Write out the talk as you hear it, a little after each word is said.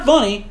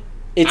funny.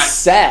 It's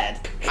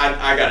sad.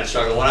 I got to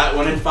chuckle.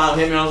 When it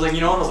finally hit me, I was like,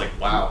 you know what? I was like,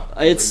 wow.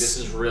 This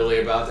is really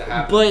about to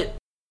happen. But...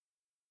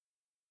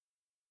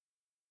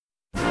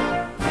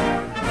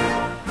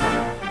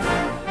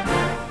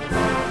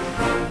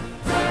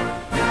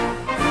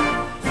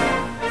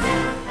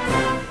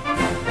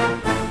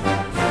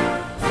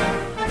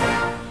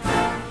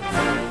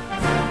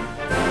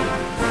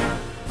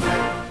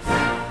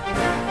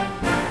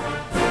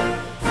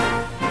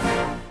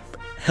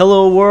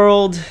 Hello,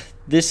 world.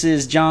 This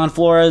is John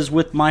Flores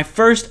with my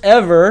first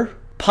ever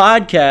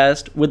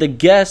podcast with a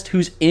guest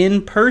who's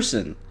in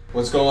person.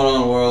 What's going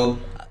on,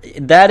 world?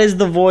 That is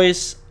the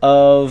voice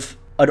of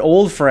an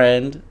old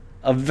friend,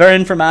 a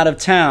friend from out of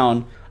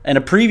town, and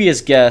a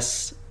previous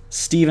guest,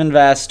 Steven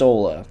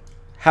Vastola.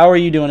 How are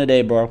you doing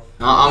today, bro?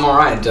 I'm all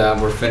right.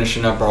 We're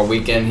finishing up our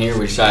weekend here.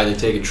 We decided to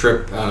take a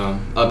trip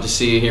up to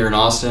see you here in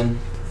Austin.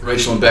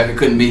 Rachel and Becca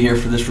couldn't be here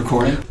for this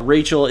recording.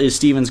 Rachel is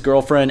Steven's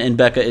girlfriend, and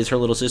Becca is her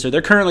little sister.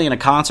 They're currently in a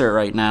concert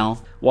right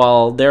now.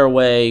 While they're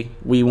away,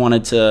 we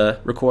wanted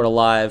to record a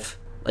live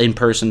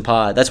in-person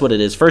pod. That's what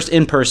it is. First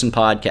in-person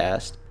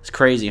podcast. It's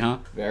crazy, huh?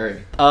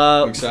 Very.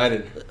 I'm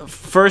excited.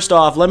 First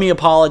off, let me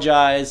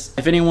apologize.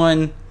 If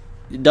anyone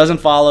doesn't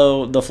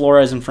follow the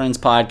Flores and Friends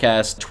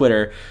podcast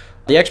Twitter,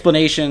 the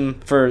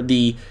explanation for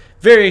the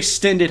very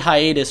extended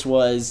hiatus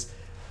was...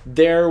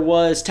 there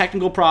was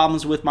technical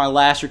problems with my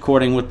last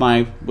recording with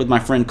my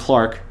friend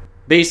Clark.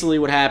 Basically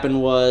what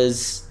happened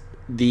was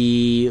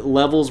the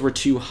levels were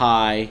too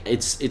high.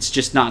 It's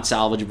just not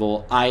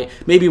salvageable.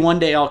 Maybe one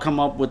day I'll come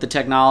up with the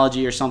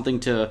technology or something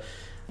to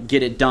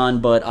get it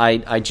done, but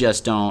I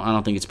just don't. I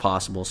don't think it's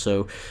possible.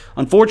 So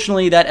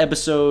unfortunately that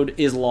episode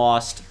is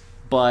lost,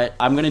 but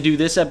I'm going to do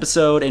this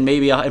episode and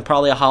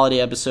probably a holiday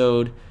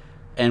episode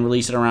and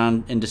release it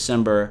around in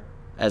December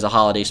as a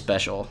holiday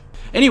special.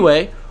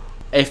 Anyway,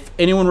 if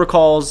anyone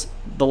recalls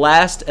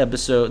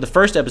the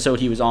first episode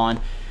he was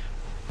on,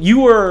 you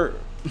were,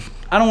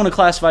 I don't want to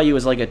classify you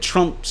as like a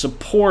Trump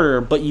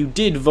supporter, but you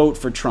did vote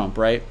for Trump,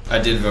 right? I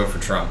did vote for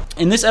Trump.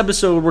 In this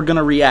episode, we're going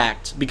to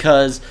react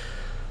because...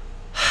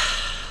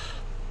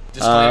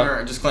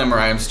 Disclaimer,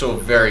 I am still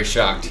very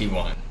shocked he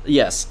won.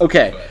 Yes,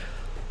 okay. But.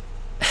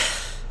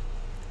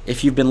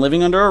 If you've been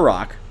living under a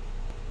rock,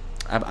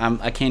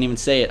 I can't even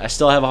say it. I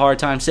still have a hard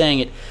time saying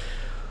it.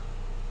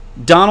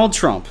 Donald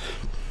Trump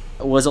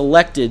was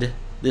elected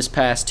this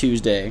past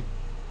Tuesday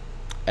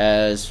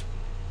as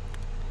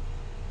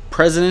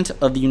President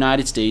of the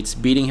United States,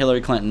 beating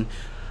Hillary Clinton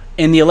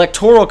in the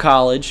Electoral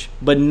College,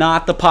 but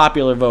not the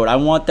popular vote. I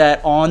want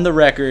that on the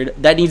record.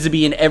 That needs to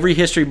be in every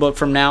history book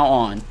from now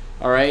on.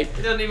 All right?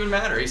 It doesn't even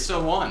matter. He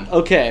still won.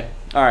 Okay.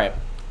 All right.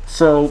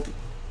 So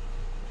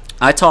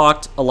I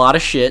talked a lot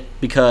of shit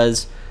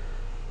because,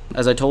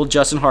 as I told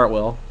Justin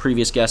Hartwell,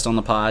 previous guest on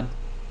the pod,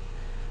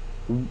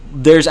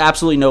 there's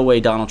absolutely no way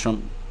Donald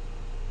Trump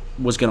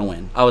was going to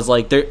win. I was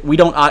like,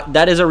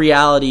 that is a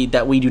reality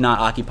that we do not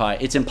occupy.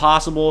 It's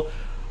impossible.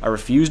 I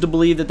refuse to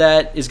believe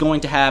that is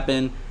going to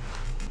happen.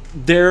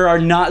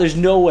 There's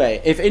no way.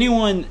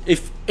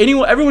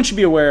 Everyone should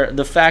be aware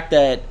the fact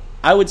that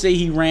I would say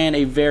he ran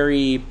a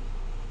very,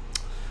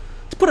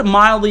 to put it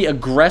mildly,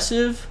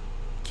 aggressive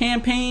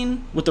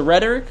campaign with the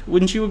rhetoric.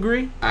 Wouldn't you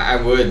agree? I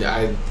would.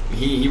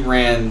 He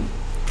ran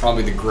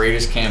probably the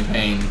greatest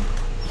campaign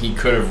he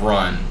could have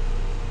run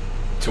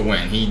to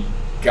win. He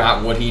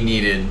got what he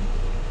needed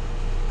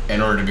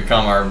in order to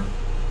become our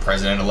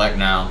president-elect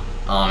now.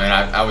 And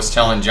I was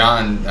telling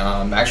John,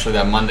 actually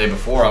that Monday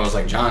before, I was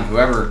like, John,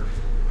 whoever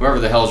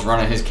the hell's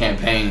running his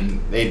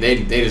campaign,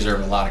 they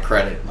deserve a lot of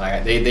credit.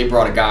 Like they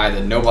brought a guy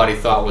that nobody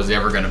thought was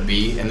ever going to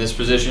be in this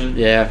position.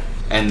 Yeah.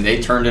 And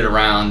they turned it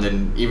around,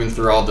 and even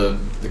through all the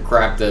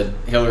crap that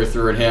Hillary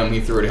threw at him, he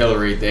threw at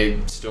Hillary, they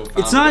still found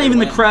It's not even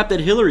the crap that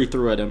Hillary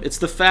threw at him. It's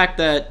the fact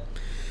that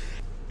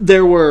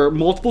there were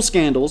multiple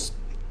scandals.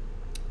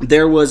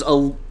 There was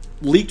a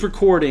leaked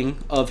recording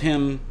of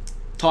him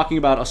talking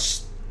about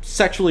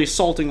sexually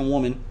assaulting a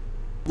woman.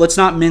 Let's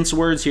not mince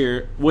words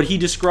here. What he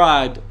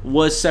described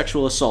was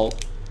sexual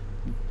assault.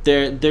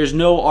 There's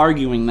no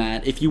arguing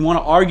that. If you want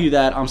to argue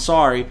that, I'm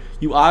sorry.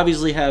 You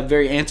obviously have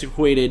very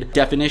antiquated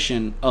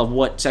definition of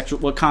what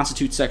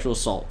constitutes sexual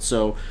assault.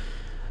 So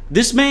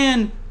this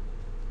man,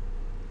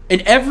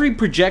 in every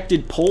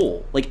projected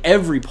poll,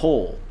 every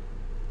poll,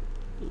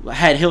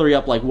 had Hillary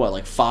up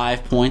like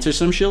 5 points or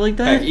some shit like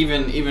that. Heck,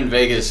 even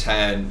Vegas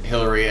had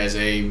Hillary as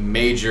a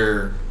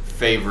major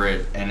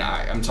favorite, and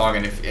I'm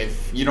talking,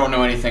 if you don't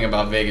know anything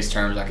about Vegas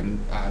terms,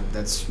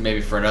 that's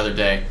maybe for another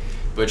day.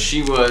 But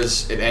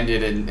it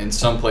ended in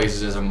some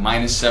places as a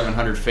minus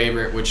 700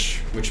 favorite,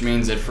 which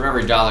means that for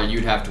every dollar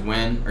you'd have to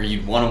win, or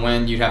you'd want to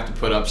win, you'd have to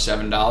put up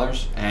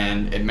 $7,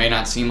 and it may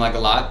not seem like a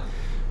lot,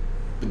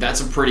 but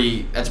that's a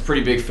pretty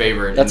big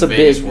favorite in the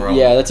Vegas world.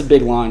 Yeah, that's a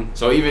big line.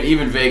 So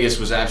even Vegas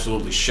was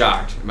absolutely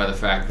shocked by the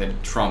fact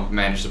that Trump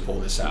managed to pull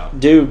this out.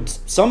 Dude,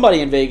 somebody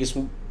in Vegas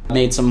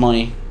made some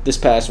money this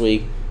past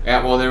week.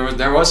 Yeah, well,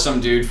 there was some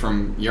dude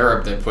from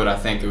Europe that put, I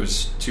think it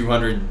was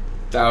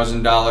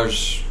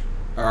 $200,000,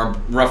 or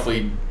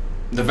roughly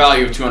the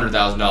value of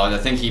 $200,000. I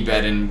think he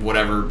bet in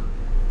whatever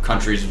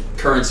country's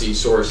currency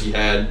source he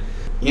had.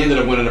 He ended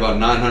up winning about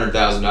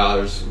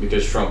 $900,000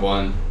 because Trump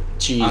won.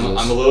 Jesus.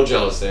 I'm a little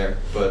jealous there,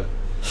 but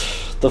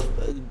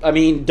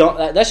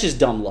that's just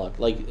dumb luck.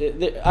 Like,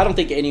 I don't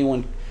think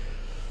anyone.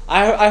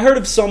 I heard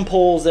of some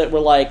polls that were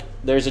like,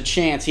 there's a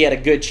chance he had a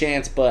good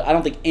chance, but I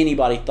don't think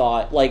anybody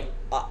thought, like,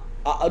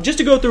 just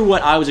to go through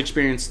what I was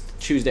experiencing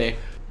Tuesday,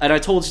 and I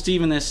told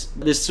Steven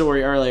this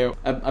story earlier.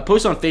 I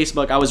posted on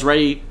Facebook, I was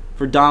ready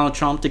for Donald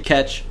Trump to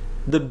catch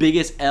the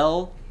biggest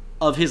L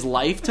of his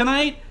life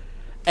tonight,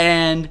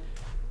 and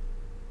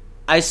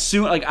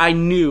I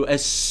knew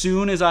as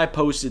soon as I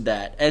posted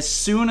that, as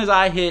soon as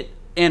I hit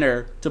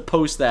enter to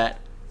post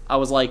that, I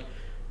was like,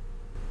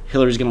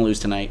 Hillary's gonna lose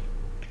tonight.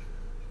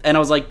 And I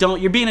was like,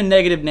 you're being a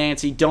negative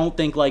Nancy. Don't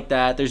think like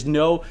that.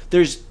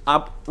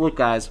 Look,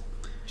 guys.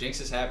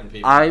 Jinxes happen,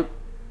 people.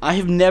 I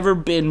have never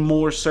been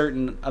more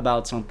certain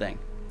about something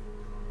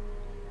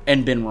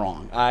and been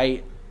wrong.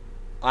 I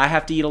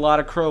have to eat a lot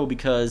of crow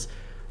because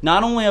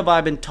not only have I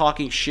been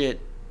talking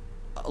shit,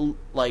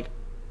 like,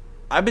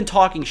 I've been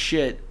talking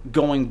shit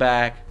going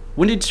back.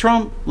 When did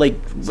Trump,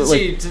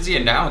 since he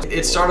announced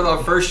it? Started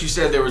off first, you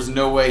said there was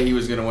no way he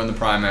was going to win the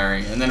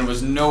primary, and then it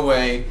was no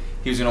way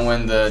he was going to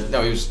win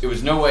it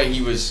was no way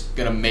he was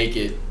going to make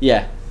it.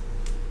 Yeah.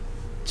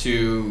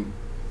 To,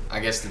 I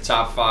guess, the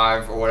top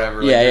 5 or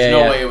whatever. There's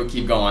no way it would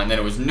keep going. Then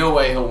it was no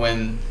way he'll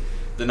win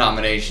the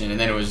nomination, and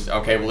then it was,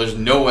 okay, well, there's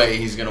no way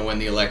he's going to win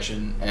the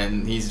election,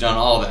 and he's done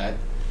all that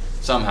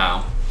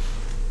somehow.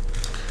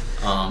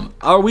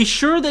 Are we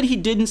sure that he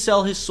didn't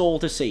sell his soul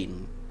to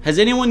Satan? Has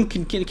anyone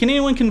can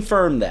anyone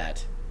confirm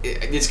that?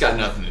 It's got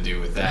nothing to do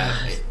with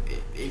that.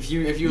 If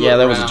you look that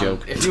around, was a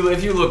joke.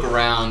 If you look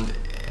around,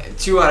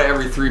 2 out of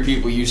every 3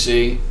 people you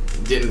see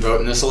didn't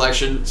vote in this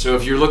election. So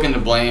if you're looking to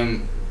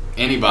blame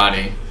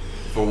anybody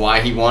for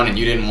why he won and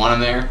you didn't want him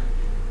there,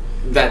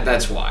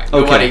 that's why.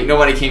 Okay.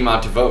 Nobody came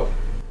out to vote.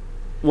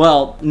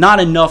 Well, not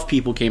enough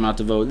people came out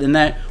to vote, and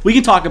that we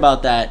can talk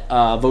about that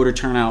voter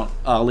turnout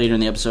later in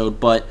the episode.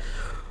 But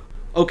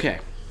okay,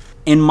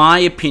 in my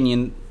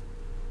opinion,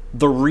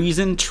 the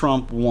reason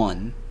Trump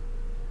won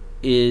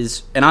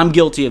is, and I'm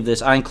guilty of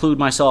this, I include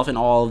myself in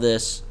all of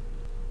this,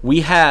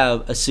 we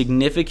have a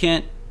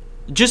significant,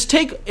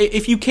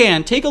 if you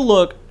can, take a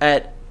look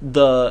at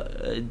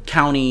the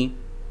county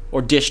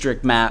or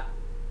district map,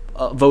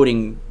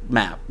 voting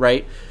map,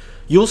 right?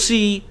 You'll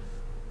see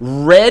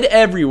red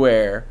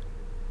everywhere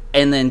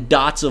and then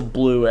dots of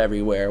blue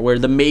everywhere where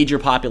the major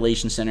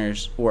population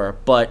centers were.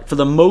 But for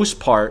the most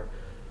part,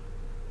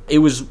 it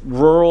was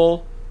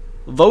rural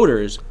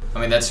voters. I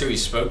mean, that's who he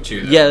spoke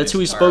to, though. Yeah, that's who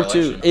he spoke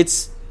to.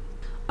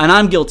 And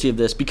I'm guilty of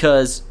this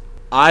because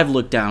I've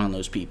looked down on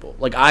those people.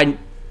 Like, I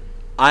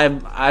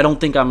don't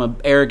think I'm an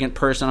arrogant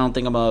person. I don't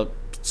think I'm a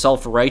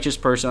self-righteous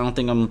person. I don't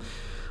think I'm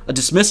a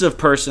dismissive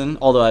person,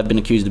 although I've been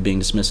accused of being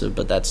dismissive,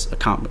 but that's a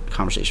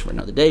conversation for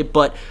another day.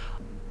 But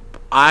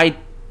I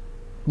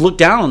look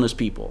down on those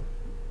people,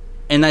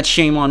 and that's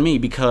shame on me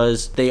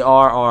because they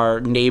are our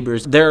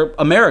neighbors. They're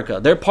America.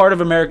 They're part of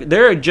America.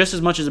 They're just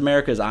as much as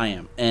America as I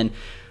am. And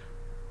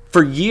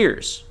for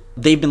years,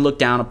 they've been looked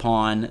down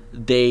upon.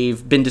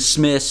 They've been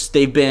dismissed.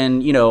 They've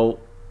been,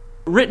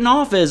 written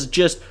off as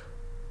just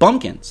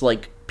bumpkins,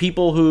 like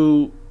people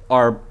who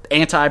are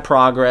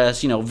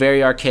anti-progress,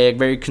 very archaic,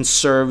 very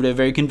conservative,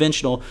 very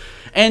conventional.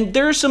 And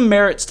there are some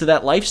merits to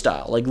that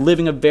lifestyle, like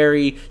living a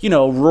very,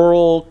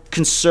 rural,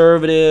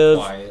 conservative,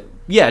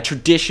 quiet,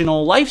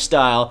 traditional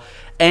lifestyle.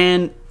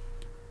 And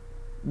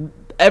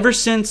ever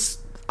since,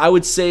 I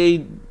would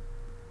say,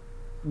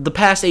 the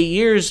past 8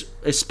 years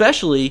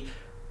especially,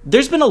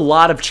 there's been a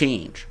lot of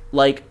change.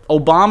 Like,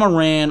 Obama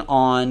ran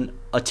on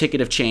a ticket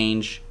of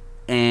change,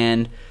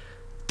 and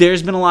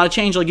there's been a lot of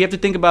change. Like, you have to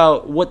think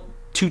about what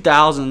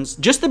 2000s,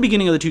 just the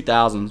beginning of the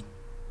 2000s,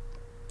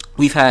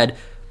 we've had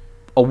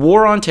a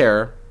war on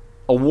terror,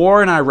 a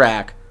war in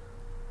Iraq,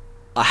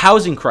 a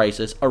housing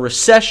crisis, a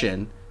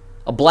recession,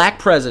 a black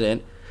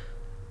president.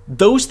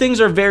 Those things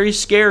are very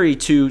scary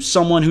to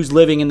someone who's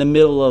living in the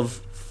middle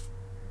of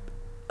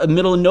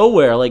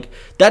nowhere. Like,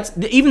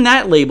 even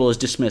that label is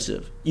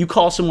dismissive. You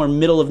call somewhere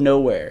middle of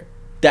nowhere,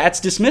 that's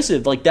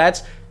dismissive. Like,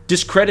 that's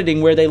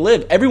discrediting where they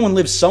live. Everyone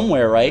lives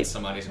somewhere, right? It's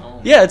somebody's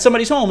home. Yeah, it's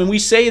somebody's home, and we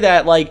say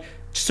that like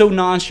so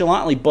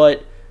nonchalantly,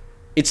 but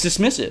it's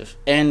dismissive.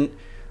 And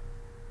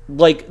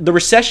like, the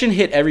recession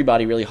hit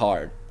everybody really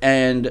hard,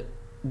 and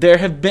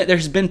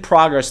there's been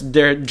progress.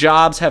 Their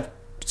jobs have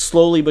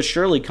slowly but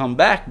surely come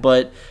back,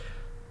 but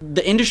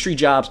the industry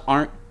jobs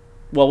aren't.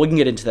 Well, we can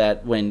get into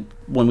that when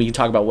we can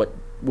talk about what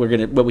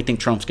we think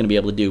Trump's gonna be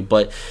able to do.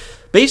 But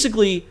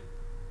basically,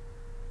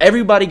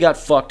 everybody got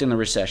fucked in the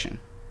recession.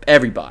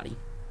 Everybody.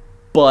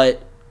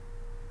 But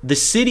the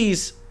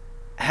cities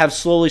have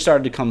slowly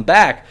started to come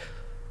back.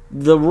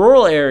 The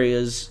rural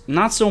areas,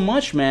 not so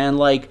much, man.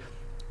 Like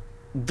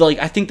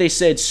I think they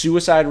said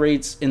suicide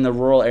rates in the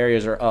rural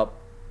areas are up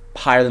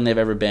higher than they've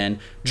ever been.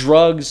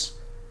 Drugs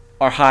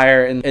are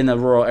higher in the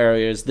rural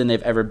areas than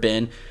they've ever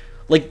been.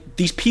 Like,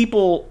 these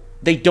people,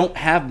 they don't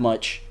have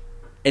much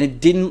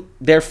and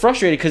they're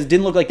frustrated because it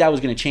didn't look like that was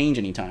going to change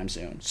anytime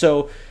soon.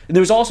 So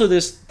there was also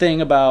this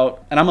thing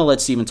about, and I'm going to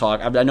let Steven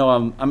talk. I know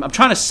I'm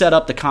trying to set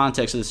up the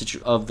context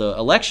of the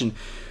election,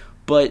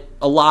 but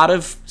a lot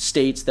of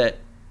states that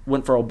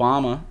went for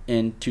Obama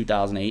in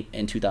 2008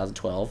 and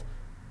 2012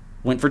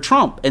 went for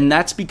Trump, and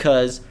that's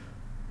because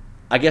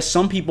I guess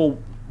some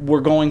people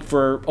were going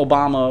for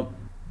Obama.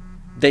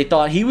 They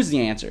thought he was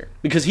the answer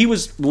because he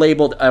was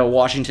labeled a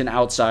Washington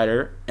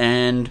outsider,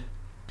 and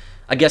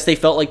I guess they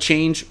felt like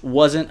change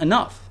wasn't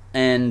enough,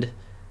 and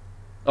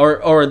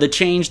or the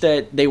change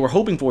that they were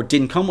hoping for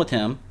didn't come with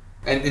him.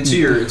 And to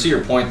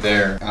your point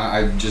there,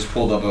 I just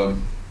pulled up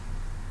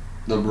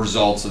the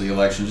results of the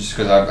election just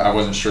because I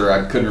wasn't sure.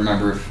 I couldn't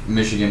remember if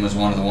Michigan was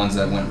one of the ones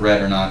that went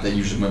red or not. That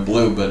usually went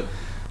blue, but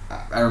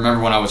I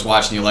remember when I was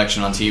watching the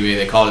election on TV,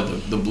 they called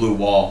it the blue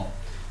wall,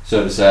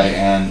 so to say,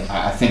 and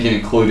I think it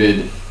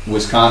included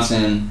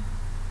Wisconsin,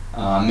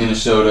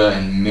 Minnesota,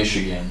 and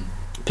Michigan.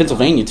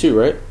 Pennsylvania too,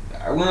 right?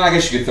 Well, I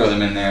guess you could throw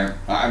them in there.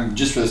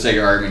 Just for the sake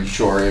of argument,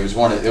 sure. It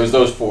was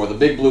those four, the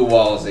big blue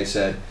wall, as they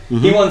said. Mm-hmm.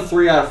 He won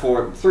three out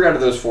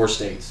of those four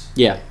states.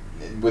 Yeah.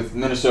 With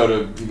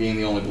Minnesota being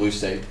the only blue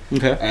state.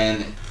 Okay.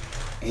 And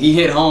he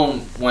hit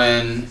home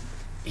when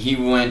he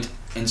went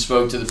and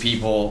spoke to the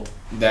people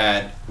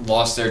that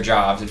lost their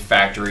jobs at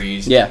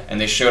factories. Yeah.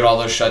 And they showed all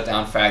those shut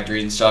down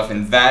factories and stuff,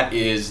 and that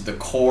is the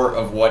core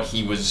of what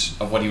he was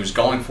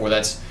going for.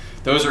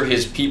 Those are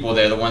his people.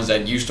 They're the ones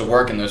that used to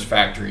work in those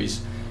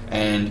factories.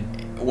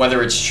 And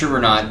whether it's true or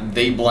not,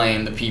 they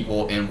blame the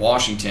people in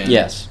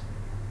Washington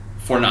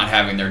for not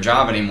having their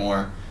job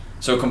anymore.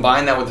 So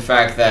combine that with the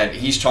fact that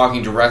he's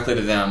talking directly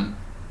to them,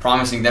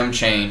 promising them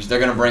change. They're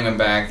going to bring them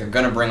back. They're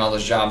going to bring all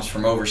those jobs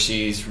from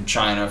overseas, from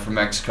China, from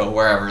Mexico,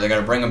 wherever. They're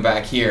going to bring them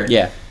back here.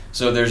 Yeah.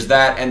 So there's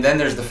that. And then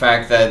there's the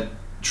fact that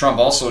Trump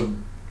also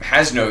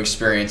has no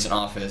experience in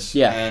office.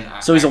 Yeah.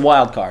 And so he's a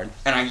wild card.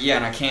 And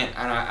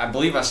I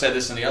believe I said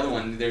this in the other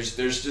one. There's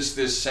just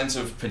this sense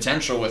of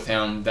potential with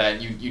him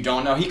that you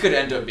don't know. He could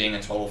end up being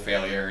a total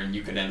failure, and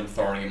you could end up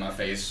throwing it in my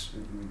face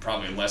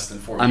probably less than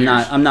 4 years.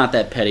 I'm not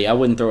that petty. I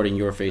wouldn't throw it in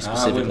your face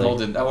specifically. I wouldn't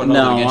hold it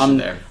against you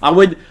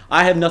there.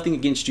 I have nothing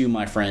against you,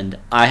 my friend.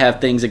 I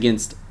have things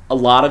against a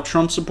lot of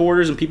Trump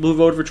supporters and people who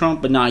voted for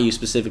Trump, but not you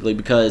specifically,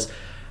 because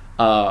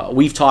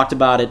we've talked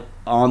about it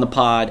on the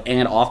pod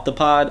and off the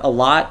pod a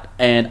lot,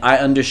 and I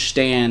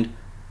understand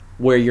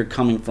where you're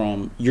coming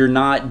from. You're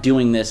not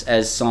doing this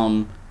as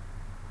some,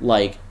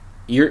 like,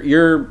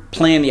 you're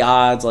playing the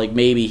odds like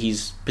maybe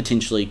he's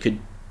potentially could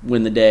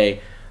win the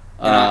day.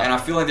 And I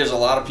feel like there's a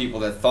lot of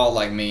people that thought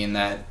like me, in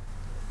that,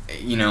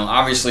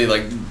 obviously,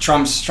 like,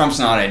 Trump's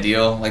not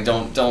ideal. Like,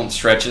 don't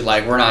stretch it.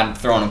 Like, we're not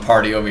throwing a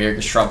party over here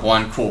because Trump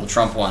won. Cool,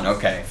 Trump won.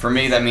 Okay, for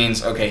me that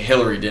means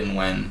Hillary didn't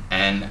win,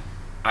 and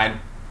I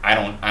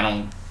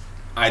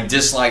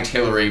disliked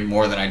Hillary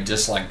more than I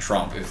disliked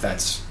Trump, if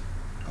that's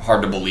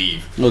hard to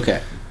believe.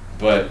 Okay.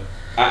 But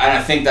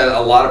I think that a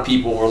lot of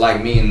people were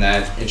like me in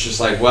that it's just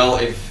like, well,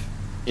 if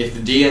the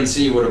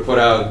DNC would have put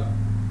out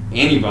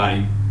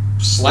anybody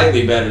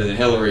slightly better than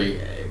Hillary,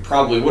 it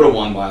probably would have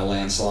won by a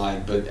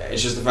landslide. But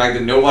it's just the fact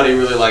that nobody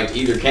really liked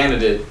either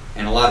candidate,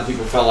 and a lot of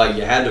people felt like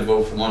you had to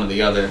vote for one or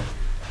the other.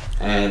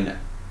 And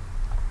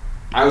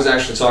I was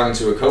actually talking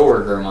to a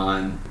coworker of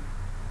mine,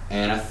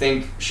 and I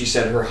think she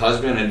said her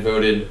husband had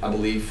voted, I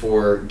believe,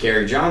 for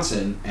Gary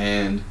Johnson,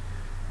 and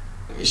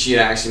she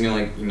had asked me,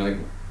 like,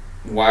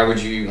 why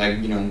would you,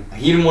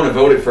 he didn't want to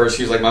vote at first.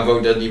 He was like, my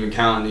vote doesn't even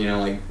count, they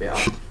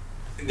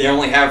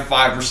only have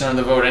 5% of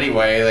the vote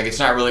anyway, like, it's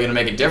not really going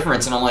to make a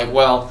difference. And I'm like,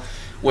 well,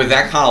 with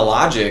that kind of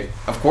logic,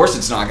 of course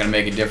it's not going to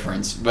make a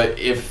difference. But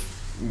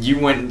if you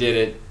went and did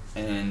it,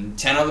 and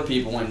 10 other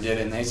people went and did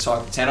it, and they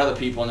talked to 10 other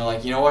people, and they're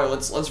like, you know what,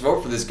 let's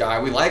vote for this guy.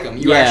 We like him.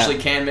 You actually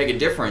can make a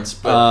difference.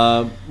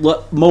 But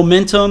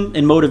momentum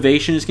and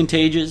motivation is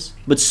contagious,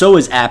 but so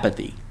is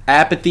apathy.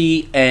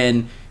 Apathy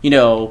and,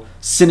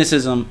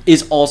 cynicism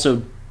is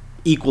also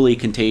equally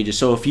contagious.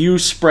 So if you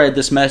spread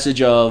this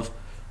message of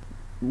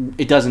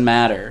it doesn't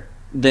matter,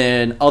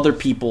 then other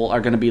people are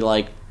going to be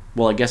like,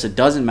 well, I guess it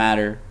doesn't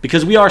matter,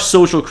 because we are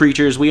social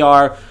creatures.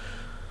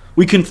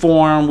 We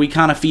conform. We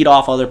kind of feed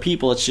off other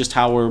people. It's just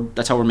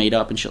that's how we're made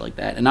up and shit like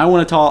that. And I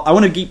want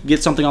to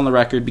get something on the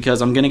record,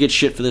 because I'm gonna get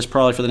shit for this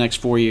probably for the next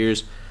 4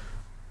 years.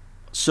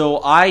 So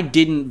I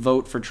didn't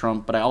vote for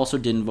Trump, but I also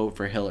didn't vote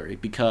for Hillary,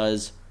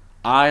 because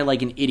I,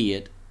 like an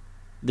idiot,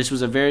 this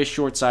was a very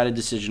short-sighted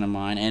decision of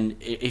mine. And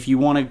if you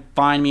want to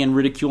find me and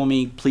ridicule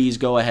me, please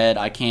go ahead.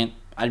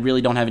 I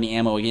really don't have any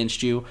ammo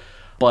against you,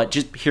 but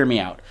just hear me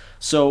out.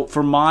 So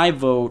for my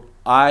vote,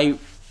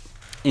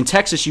 in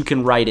Texas you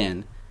can write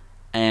in.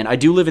 And I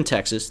do live in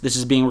Texas. This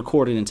is being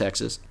recorded in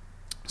Texas.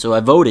 So I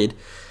voted,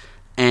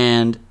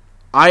 and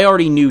I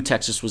already knew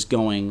Texas was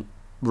going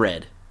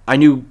red. I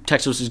knew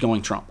Texas was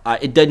going Trump.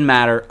 It didn't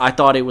matter. I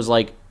thought it was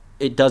like,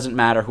 it doesn't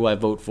matter who I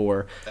vote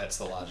for. That's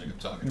the logic I'm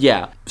talking about.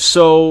 Yeah.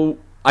 So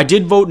I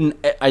did vote, and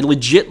I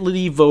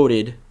legitimately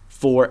voted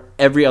for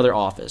every other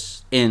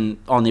office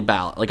on the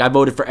ballot. Like, I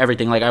voted for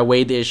everything. Like, I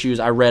weighed the issues.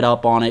 I read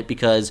up on it,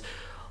 because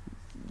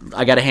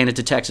I got to hand it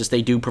to Texas.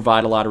 They do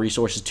provide a lot of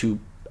resources to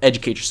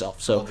educate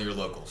yourself. So all your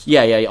locals.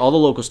 Yeah, all the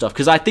local stuff,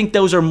 because I think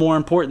those are more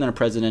important than a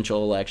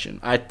presidential election.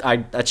 I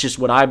that's just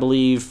what I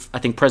believe. I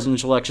think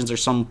presidential elections are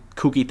some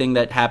kooky thing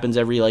that happens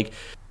every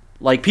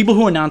like people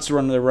who announce they're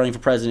running for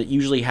president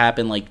usually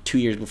happen like 2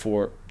 years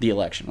before the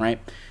election, right?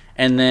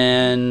 And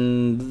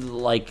then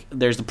like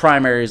there's the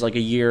primaries like a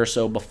year or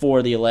so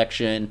before the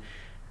election,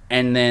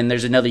 and then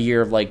there's another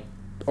year of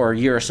or a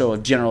year or so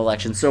of general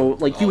election. So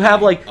like you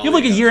have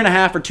a year and a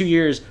half or 2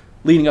 years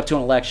leading up to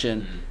an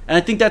election. And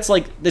I think that's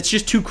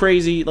just two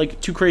crazy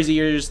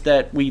years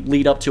that we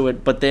lead up to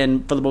it. But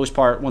then for the most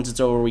part, once it's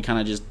over, we kind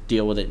of just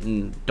deal with it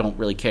and don't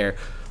really care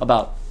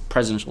about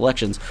presidential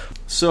elections.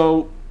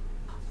 So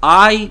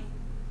I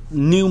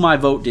knew my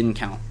vote didn't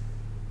count.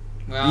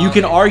 Well, you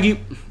can argue.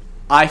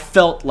 I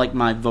felt like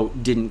my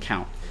vote didn't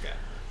count. Okay.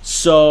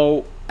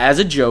 So as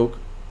a joke,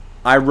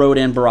 I wrote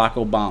in Barack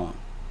Obama.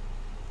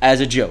 As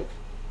a joke.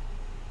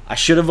 I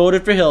should have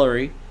voted for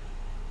Hillary.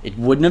 It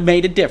wouldn't have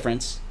made a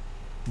difference.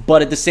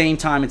 But at the same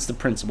time, it's the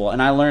principle. And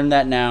I learned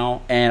that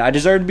now. And I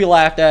deserve to be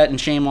laughed at, and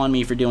shame on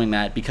me for doing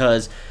that,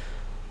 because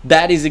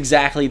that is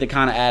exactly the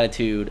kind of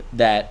attitude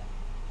that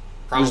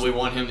probably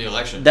won him the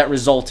election. That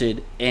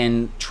resulted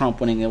in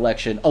Trump winning the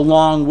election,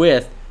 along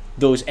with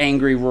those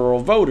angry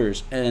rural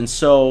voters. And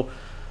so,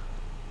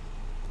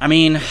 I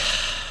mean,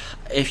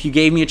 if you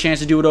gave me a chance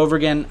to do it over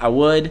again, I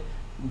would.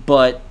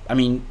 But, I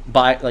mean,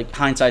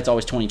 hindsight's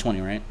always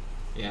 20/20, right?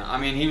 Yeah, I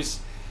mean,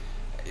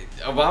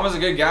 Obama's a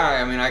good guy.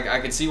 I mean, I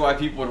could see why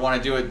people would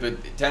want to do it, but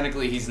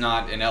technically he's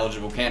not an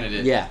eligible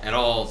candidate at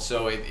all.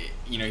 So,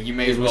 you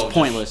may as well. It was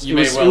pointless. It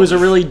was a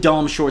really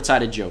dumb,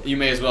 short-sighted joke. You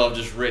may as well have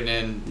just written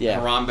in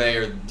Harambe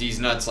or these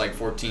nuts like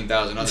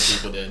 14,000 other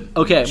people did.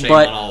 Okay, Shame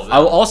but on all of them. I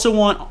also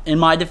want, in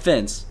my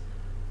defense,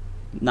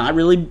 not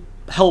really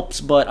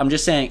helps, but I'm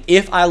just saying,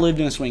 if I lived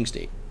in a swing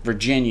state,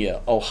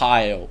 Virginia,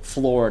 Ohio,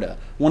 Florida,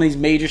 one of these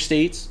major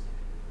states,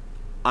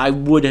 I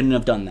wouldn't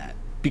have done that,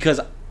 because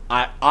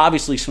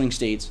obviously swing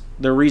states,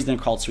 the reason they're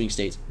called swing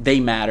states,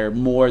 they matter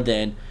more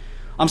than,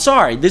 I'm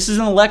sorry, this is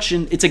an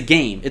election, it's a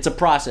game, it's a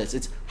process,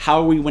 it's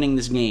how are we winning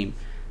this game.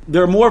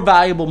 There are more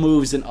valuable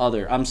moves than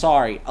other. I'm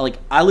sorry, like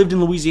I lived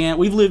in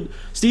Louisiana,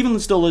 Stephen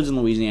still lives in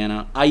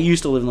Louisiana, I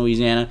used to live in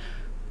Louisiana.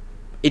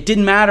 It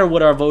didn't matter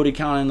what our vote had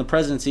counted in the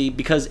presidency,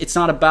 because it's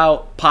not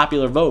about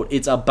popular vote,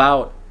 it's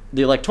about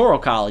the Electoral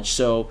College.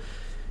 So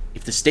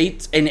if the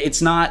states, and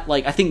it's not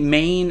like, I think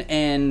Maine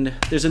and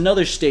there's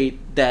another state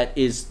that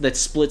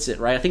splits it,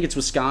 right? I think it's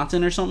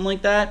Wisconsin or something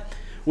like that,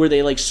 where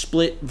they like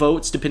split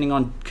votes depending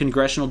on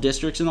congressional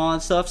districts and all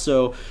that stuff.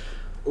 So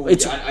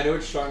it's. Yeah, I know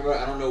what you're talking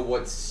about. I don't know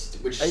which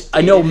state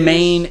I know it is.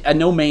 Maine. I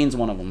know Maine's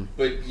one of them.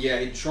 But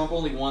yeah, Trump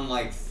only won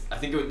I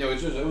think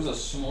it was a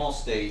small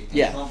state. And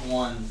yeah. Trump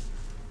won.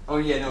 Oh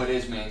yeah, no, it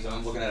is Maine. So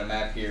I'm looking at a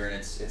map here, and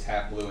it's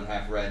half blue and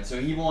half red. So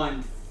he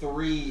won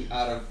 3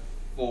 out of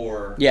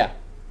 4. Yeah.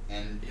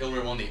 And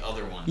Hillary won the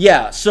other one.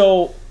 Yeah,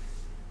 so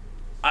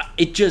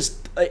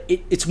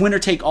it's winner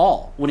take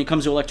all when it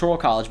comes to Electoral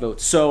College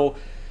votes. So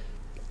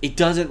it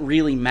doesn't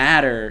really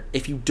matter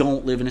if you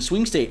don't live in a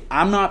swing state.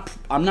 I'm not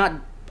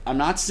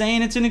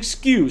saying it's an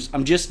excuse.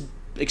 I'm just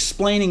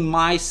explaining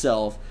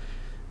myself.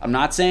 I'm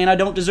not saying I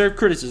don't deserve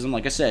criticism.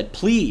 Like I said,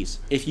 please,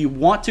 if you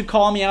want to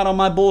call me out on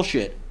my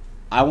bullshit,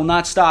 I will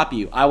not stop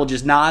you. I will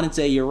just nod and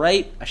say, you're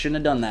right, I shouldn't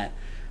have done that.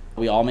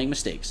 We all make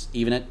mistakes,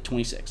 even at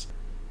 26.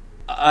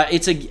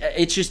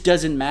 It just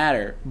doesn't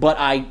matter. But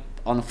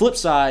on the flip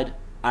side,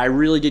 I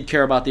really did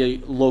care about the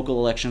local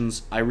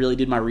elections. I really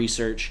did my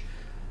research.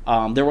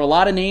 There were a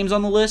lot of names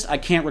on the list. I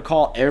can't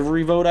recall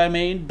every vote I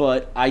made,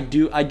 but I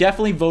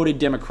definitely voted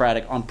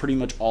Democratic on pretty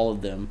much all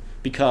of them,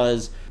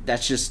 because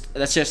that's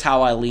just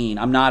how I lean.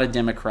 I'm not a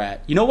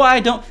Democrat. You know why I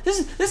don't?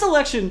 This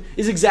election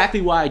is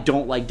exactly why I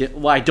don't like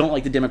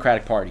the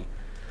Democratic Party.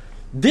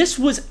 This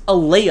was a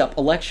layup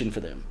election for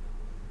them.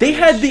 They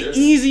had the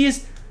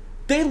easiest.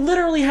 They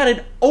literally had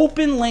an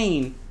open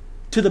lane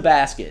to the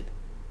basket,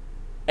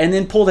 and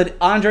then pulled an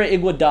Andre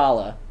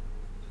Iguodala,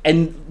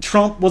 and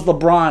Trump was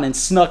LeBron and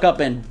snuck up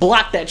and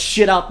blocked that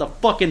shit out the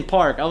fucking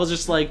park. I was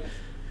just like,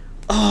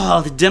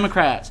 oh, the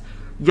Democrats,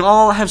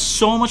 y'all have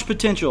so much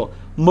potential.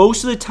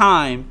 Most of the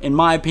time, in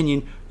my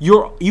opinion,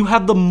 you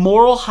have the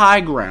moral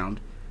high ground,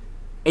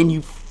 and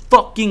you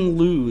fucking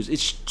lose.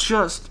 It's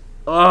just,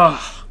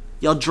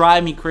 y'all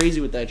drive me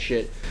crazy with that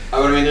shit.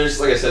 I mean, there's,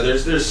 like I said,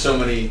 there's so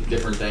many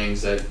different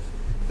things that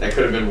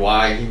could have been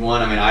why he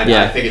won. I mean,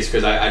 I think it's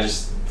because I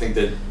just think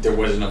that there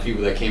wasn't enough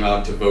people that came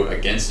out to vote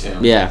against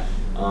him. Yeah.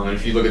 And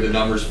if you look at the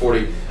numbers,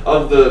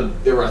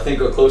 there were I think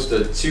close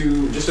to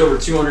just over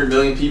 200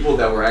 million people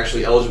that were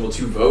actually eligible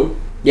to vote.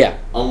 Yeah.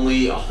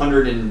 Only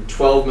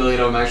 112 million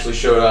of them actually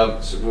showed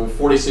up. So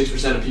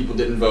 46% of people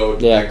didn't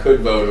vote. Yeah. That could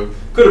have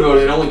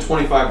voted, and only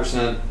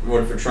 25%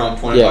 voted for Trump.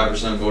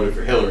 25% voted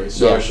for Hillary.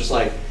 So it's just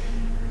like,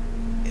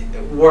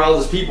 where are all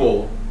those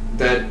people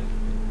that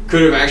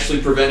could have actually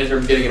prevented her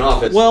from getting in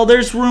office? Well,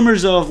 there's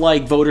rumors of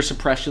like voter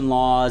suppression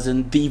laws,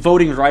 and the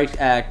Voting Rights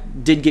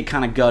Act did get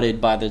kind of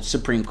gutted by the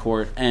Supreme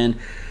Court, and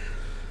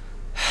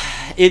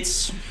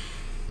it's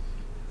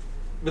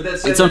But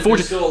that's it's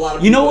unfortunate. Still a lot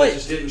of you know people what? That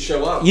just didn't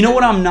show up. You know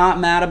what I'm not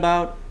mad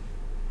about?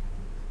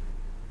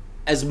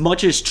 As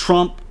much as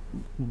Trump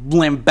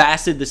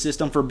lambasted the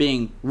system for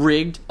being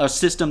rigged, a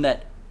system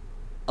that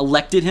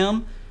elected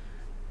him,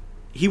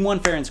 he won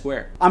fair and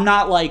square. I'm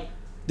not like,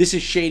 this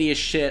is shady as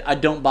shit, I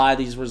don't buy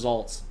these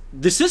results.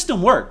 The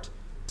system worked.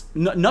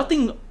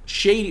 Nothing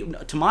shady,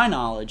 to my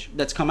knowledge,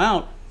 that's come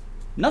out.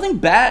 Nothing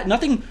bad,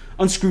 nothing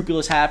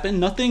unscrupulous happened.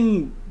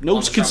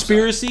 No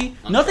conspiracy.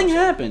 Nothing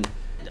happened.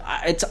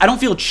 I don't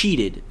feel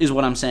cheated, is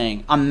what I'm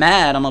saying. I'm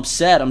mad, I'm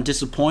upset, I'm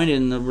disappointed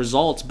in the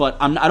results, but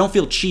I don't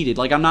feel cheated.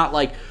 Like, I'm not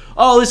like,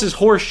 oh, this is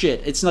horse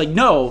shit. It's like,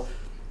 no,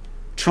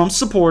 Trump's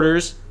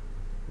supporters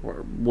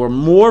were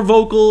more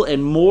vocal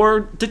and more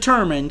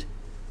determined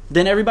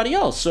than everybody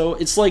else. So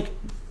it's like,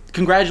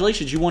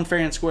 congratulations, you won fair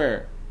and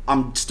square.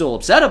 I'm still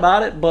upset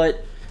about it,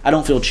 but I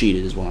don't feel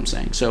cheated, is what I'm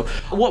saying. So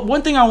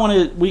one thing I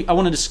want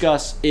to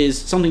discuss is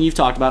something you've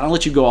talked about. I'll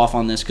let you go off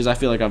on this because I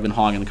feel like I've been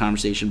hogging the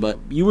conversation. But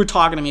you were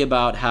talking to me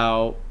about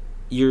how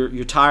you're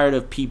tired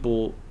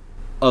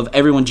of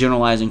everyone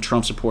generalizing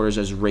Trump supporters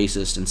as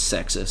racist and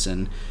sexist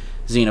and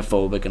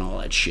xenophobic and all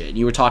that shit.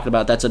 You were talking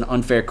about that's an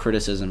unfair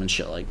criticism and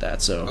shit like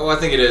that. So I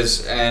think it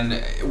is.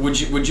 And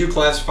would you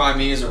classify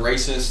me as a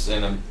racist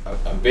and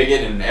a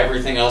bigot and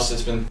everything else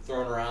that's been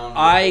thrown around?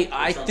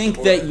 I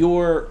think that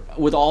you're,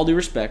 with all due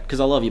respect,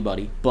 because I love you,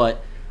 buddy,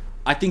 but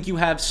I think you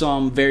have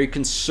some very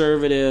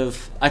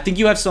conservative. I think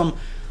you have some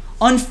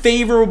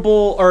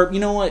unfavorable, or you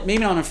know what?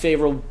 Maybe not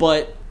unfavorable,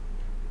 but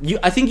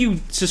I think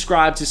you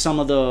subscribe to some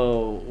of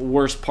the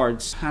worst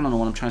parts. I don't know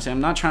what I'm trying to say.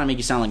 I'm not trying to make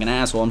you sound like an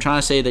asshole. I'm trying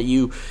to say that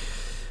you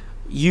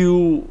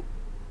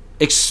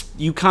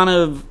kind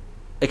of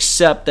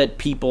accept that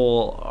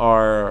people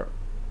are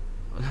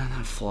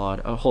not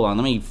flawed. Oh, hold on,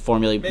 let me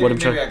formulate what I'm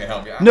trying. Maybe I can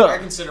help you. No. I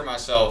consider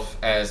myself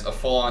as a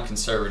full-on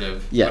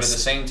conservative, yes. But at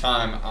the same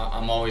time,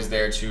 I'm always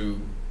there to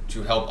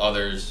help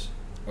others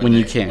when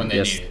you can, when they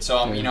yes. need it. So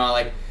I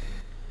like.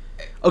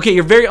 Okay,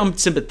 you're very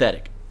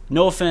unsympathetic.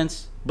 No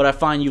offense, but I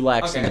find you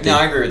lack sympathy. No,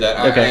 I agree with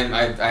that. Okay.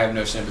 I have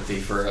no sympathy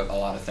for a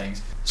lot of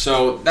things.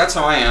 So that's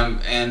how I am,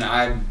 and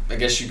I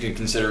guess you could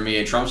consider me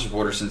a Trump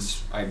supporter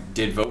since I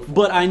did vote for him.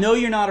 But I know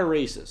you're not a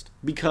racist,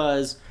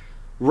 because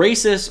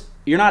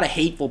you're not a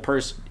hateful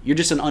person. You're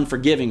just an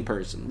unforgiving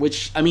person,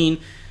 which, I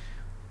mean,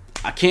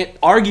 I can't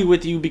argue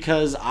with you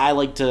because I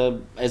like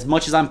to, as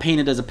much as I'm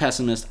painted as a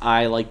pessimist,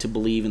 I like to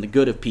believe in the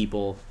good of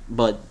people,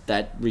 but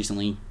that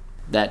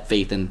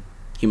faith in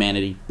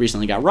humanity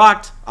recently got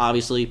rocked,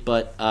 obviously.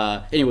 But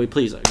anyway,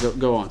 please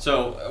go on.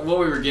 So what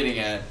we were getting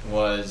at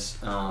was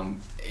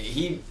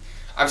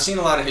I've seen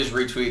a lot of his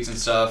retweets and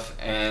stuff,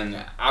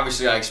 and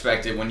obviously I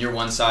expected when you're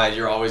one side,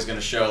 you're always going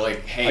to show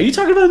like, hey. Are you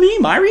talking about me?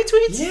 My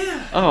retweets?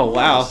 Yeah. Oh,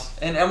 wow.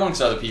 And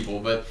amongst other people,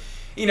 but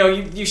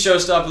you show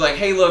stuff like,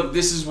 hey, look,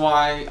 this is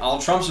why all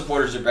Trump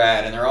supporters are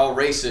bad, and they're all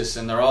racist,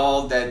 and they're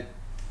all that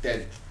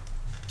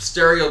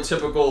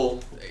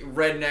stereotypical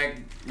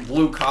redneck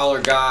blue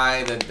collar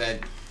guy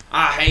that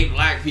I hate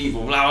black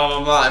people, blah blah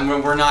blah blah,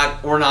 and we're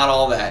not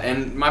all that.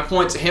 And my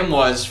point to him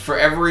was, for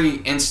every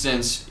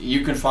instance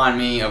you can find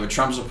me of a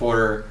Trump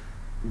supporter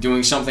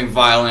doing something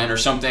violent or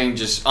something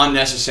just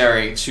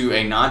unnecessary to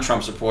a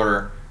non-Trump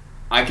supporter,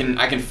 I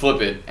can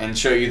flip it and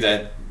show you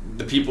that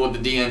the people at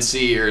the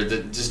DNC or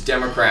the just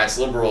Democrats,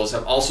 liberals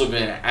have also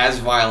been as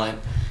violent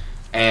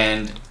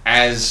and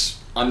as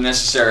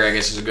unnecessary, I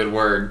guess is a good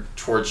word,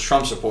 towards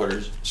Trump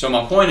supporters. So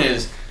my point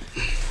is,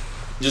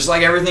 just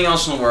like everything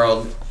else in the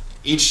world,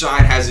 each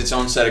side has its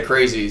own set of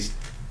crazies,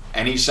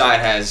 and each side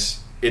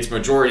has its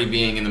majority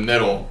being in the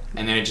middle,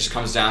 and then it just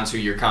comes down to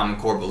your common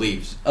core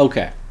beliefs.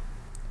 Okay.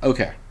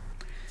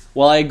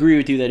 Well, I agree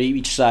with you that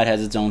each side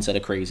has its own set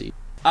of crazy.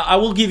 I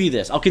will give you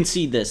this. I'll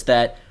concede this,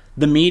 that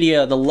the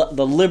media, the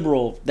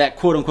liberal, that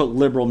quote-unquote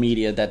liberal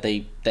media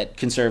that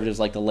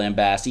conservatives like to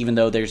lambast, even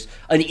though there's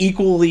an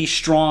equally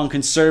strong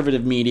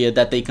conservative media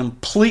that they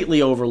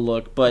completely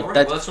overlook. But right,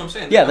 that's what I'm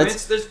saying. Yeah,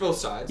 there's both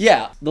sides.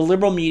 Yeah, the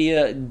liberal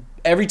media,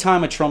 every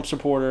time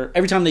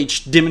they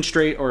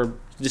demonstrate or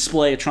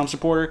display a Trump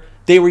supporter,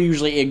 they were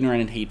usually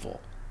ignorant and hateful.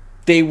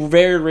 They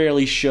very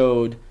rarely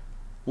showed,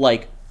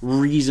 like,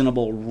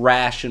 reasonable,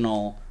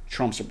 rational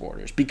Trump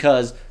supporters,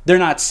 because they're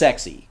not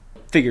sexy,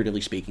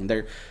 figuratively speaking.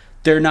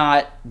 They're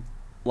not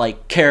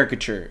like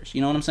caricatures.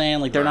 You know what I'm saying?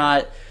 Like, they're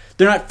not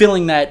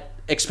filling that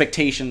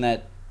expectation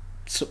that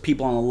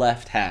people on the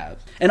left have.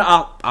 And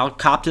I'll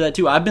cop to that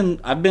too. I've been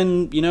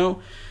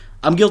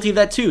I'm guilty of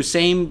that too.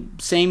 Same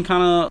kind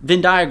of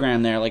Venn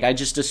diagram there. Like, I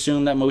just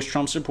assumed that most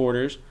Trump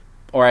supporters,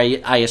 or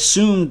I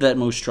assumed that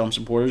most Trump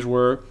supporters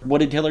were, what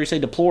did Hillary say?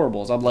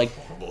 Deplorables. I'm like,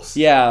 deplorables.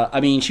 Yeah, I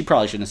mean, she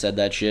probably shouldn't have said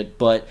that shit,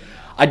 but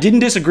I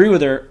didn't disagree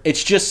with her.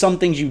 It's just some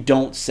things you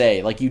don't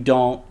say. Like, you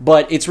don't,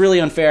 but it's really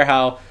unfair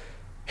how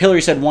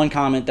Hillary said one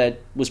comment that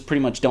was pretty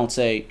much don't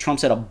say.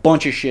 Trump said a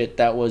bunch of shit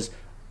that was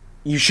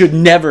you should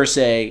never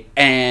say,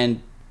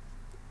 and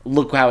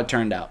look how it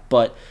turned out.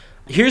 But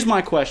here's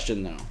my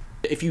question, though.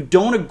 If you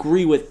don't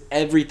agree with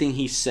everything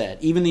he said,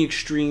 even the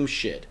extreme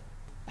shit,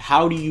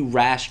 how do you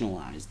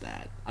rationalize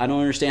that? I don't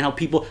understand how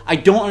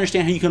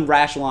you can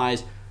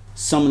rationalize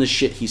some of the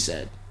shit he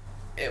said.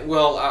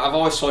 Well, I've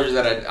always told you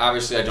that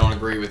I don't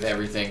agree with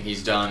everything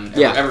he's done,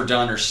 ever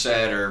done or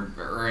said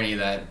or any of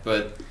that,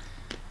 but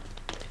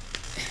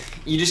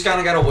you just kind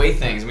of got to weigh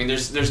things. I mean,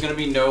 there's going to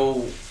be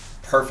no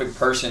perfect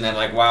person that,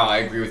 like, wow, I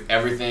agree with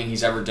everything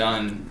he's ever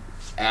done.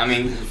 I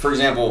mean, for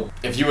example,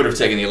 if you would have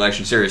taken the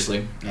election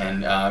seriously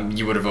and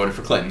you would have voted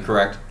for Clinton,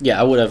 correct? Yeah,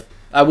 I would have.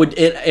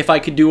 If I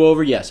could do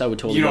over, yes, I would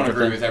totally. You don't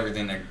agree with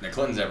everything that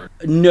Clinton's ever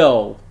done?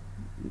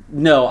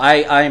 No,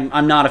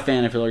 I'm not a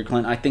fan of Hillary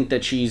Clinton. I think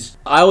that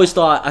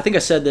I think I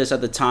said this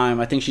at the time,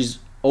 I think she's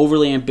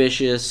overly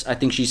ambitious. I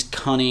think she's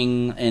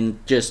cunning and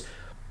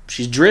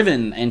she's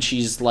driven and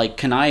she's like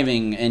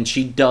conniving and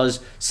she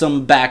does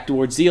some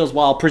backdoor deals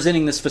while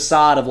presenting this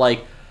facade of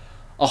like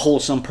a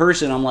wholesome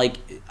person. I'm like,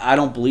 I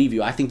don't believe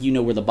you. I think you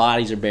know where the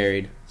bodies are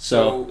buried.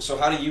 So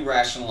how do you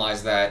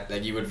rationalize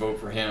that you would vote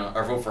for him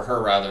or vote for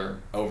her rather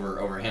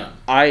over him?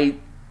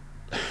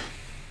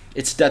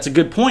 That's a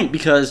good point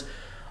because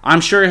I'm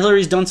sure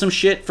Hillary's done some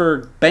shit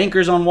for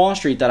bankers on Wall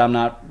Street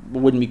that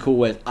wouldn't be cool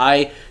with.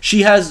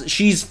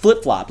 She's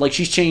flip-flopped, like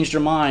she's changed her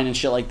mind and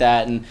shit like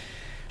that, and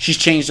she's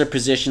changed her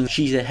position.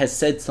 She has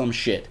said some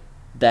shit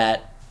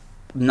that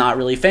I'm not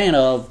really a fan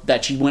of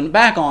that she went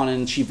back on,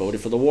 and she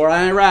voted for the war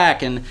in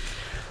Iraq. And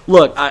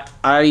look,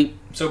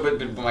 So,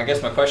 but I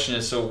guess my question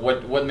is, so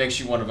what makes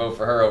you want to vote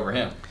for her over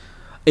him?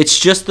 It's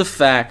just the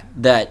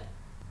fact that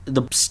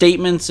the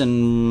statements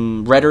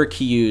and rhetoric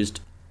he used,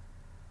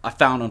 I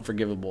found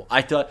unforgivable.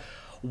 I thought,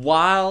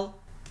 while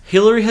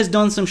Hillary has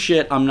done some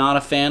shit I'm not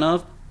a fan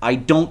of, I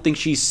don't think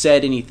she's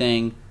said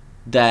anything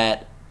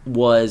that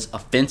was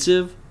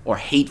offensive or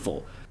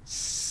hateful.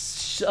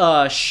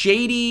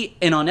 Shady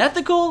and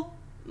unethical?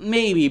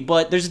 Maybe,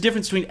 but there's a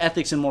difference between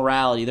ethics and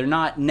morality. They're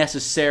not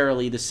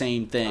necessarily the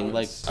same thing.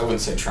 I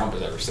wouldn't say Trump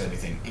has ever said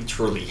anything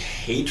truly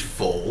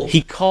hateful.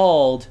 He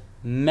called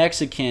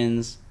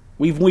Mexicans.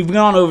 We've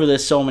gone over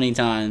this so many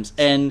times,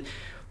 and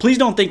please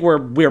don't think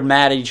we're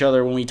mad at each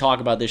other when we talk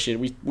about this shit.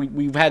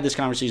 We've had this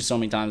conversation so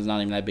many times. It's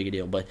not even that big a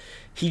deal. But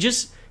he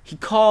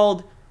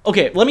called.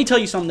 Okay, let me tell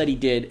you something that he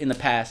did in the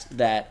past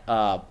that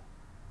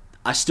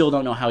I still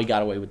don't know how he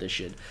got away with this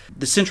shit.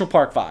 The Central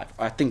Park Five.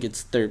 I think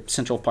it's their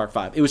Central Park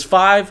Five. It was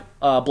 5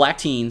 black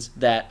teens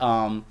that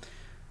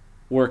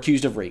were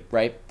accused of rape,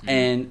 right? Mm-hmm.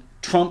 And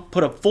Trump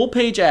put a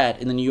full-page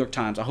ad in the New York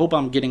Times. I hope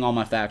I'm getting all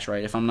my facts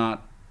right. If I'm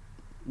not,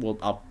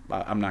 well,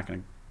 I'm not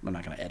gonna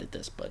edit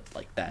this, but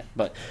like that.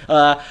 But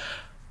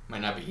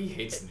might not be. He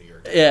hates the New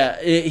York Times. Yeah,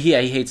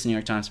 he hates the New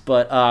York Times.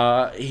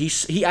 But he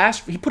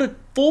put a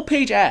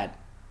full-page ad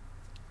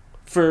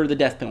for the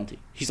death penalty.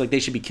 He's like, they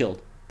should be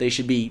killed. They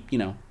should be,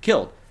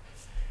 killed.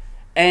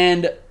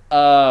 And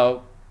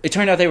it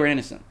turned out they were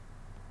innocent.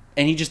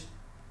 And he just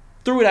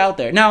threw it out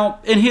there. Now,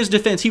 in his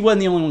defense, he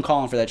wasn't the only one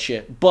calling for that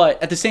shit.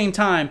 But at the same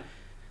time,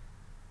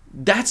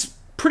 that's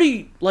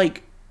pretty,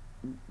 like,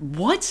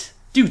 what?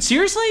 Dude,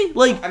 seriously?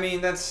 Like, I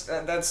mean, that's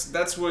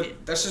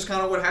just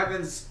kind of what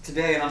happens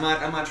today, and I'm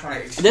not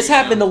trying to. This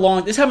happened in the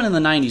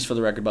 90s, for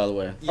the record, by the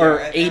way, or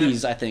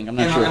 80s, I think. I'm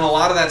not sure. And a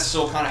lot of that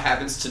still kind of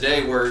happens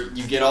today, where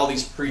you get all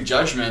these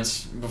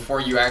prejudgments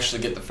before you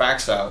actually get the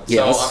facts out.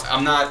 Yes. So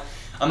I'm not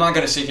going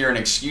to sit here and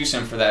excuse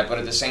him for that, but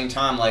at the same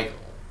time, like,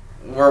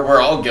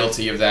 we're all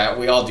guilty of that.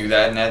 We all do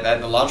that, and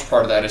that a large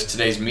part of that is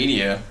today's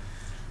media,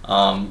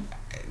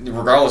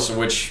 regardless of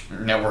which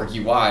network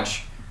you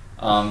watch.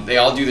 They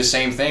all do the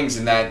same things,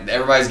 and that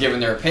everybody's giving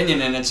their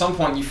opinion. And at some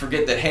point, you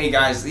forget that, hey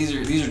guys, these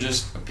are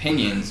just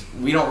opinions.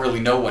 We don't really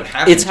know what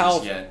happened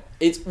yet.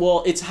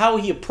 It's how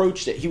he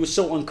approached it. He was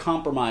so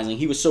uncompromising.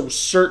 He was so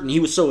certain. He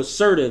was so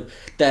assertive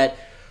that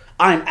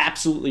I'm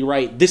absolutely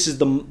right. This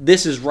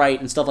is right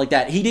and stuff like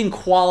that. He didn't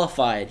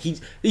qualify it.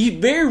 He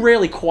very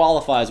rarely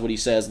qualifies what he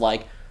says.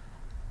 Like,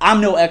 I'm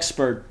no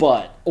expert,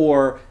 but,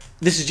 or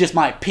this is just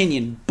my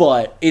opinion,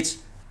 but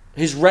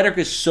his rhetoric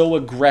is so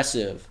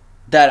aggressive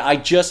that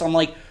I'm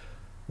like,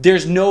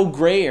 there's no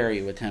gray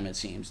area with him, it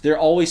seems. There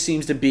always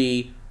seems to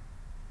be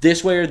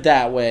this way or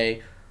that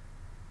way.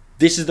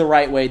 This is the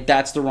right way,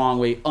 that's the wrong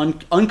way.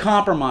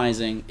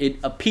 Uncompromising, it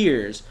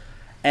appears.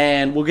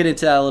 And we'll get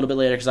into that a little bit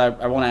later because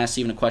I want to ask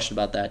Steven a question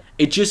about that.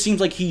 It just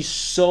seems like he's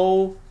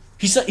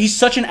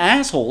such an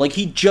asshole. Like,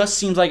 he just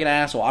seems like an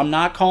asshole. I'm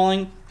not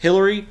calling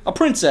Hillary a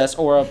princess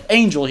or an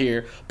angel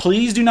here.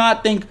 Please do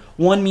not think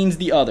one means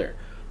the other.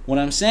 What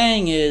I'm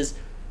saying is,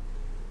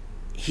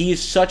 he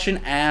is such an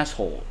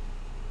asshole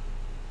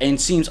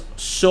and seems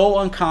so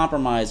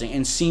uncompromising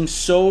and seems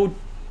so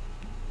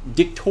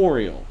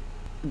dictatorial.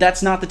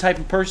 That's not the type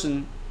of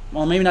person.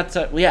 Well, maybe not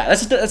the type. Well, yeah,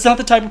 that's not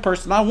the type of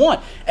person I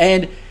want.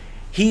 And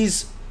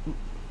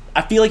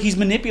I feel like he's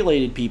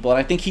manipulated people, and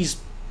I think he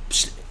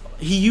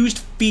used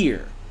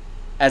fear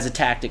as a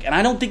tactic, and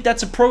I don't think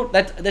that's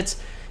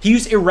he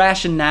used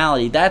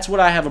irrationality. That's what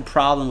I have a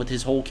problem with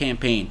his whole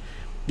campaign.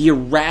 The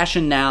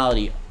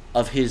irrationality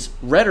of his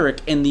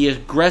rhetoric and the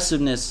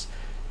aggressiveness.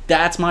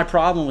 That's my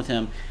problem with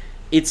him.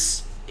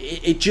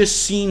 It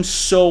just seems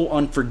so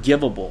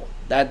unforgivable.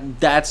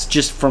 That's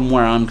just from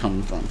where I'm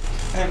coming from.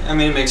 I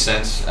mean, it makes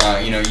sense.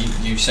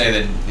 You say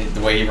that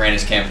the way he ran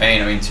his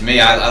campaign. I mean, to me,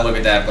 I look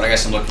at that, but I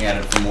guess I'm looking at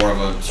it from more of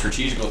a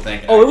strategical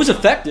thing. Oh, it was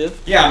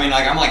effective. Yeah, I mean,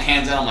 like I'm like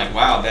hands down. I'm like,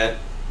 wow, that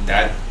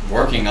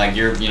working. Like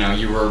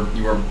you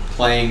were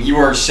playing. You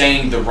were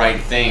saying the right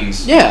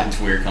things. Yeah,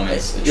 it's weird coming.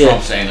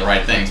 Trump saying the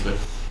right things, but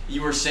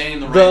you were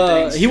saying the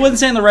right things. He wasn't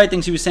saying the right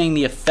things. He was saying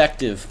the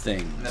effective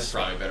things. That's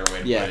probably a better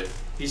way to put it.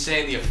 He's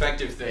saying the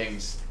effective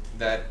things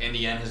that in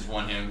the end has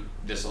won him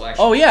this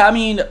election. Oh yeah, I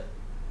mean,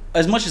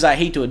 as much as I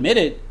hate to admit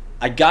it,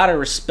 I gotta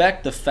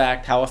respect the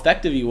fact how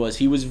effective he was.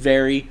 He was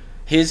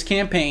his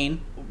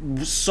campaign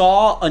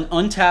saw an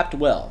untapped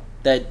well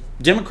that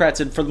Democrats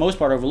had, for the most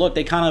part, overlooked.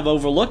 They kind of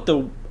overlooked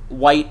the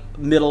white,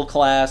 middle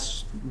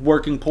class,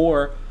 working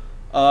poor,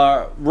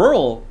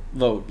 rural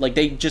vote. Like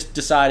they just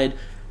decided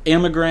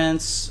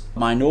immigrants,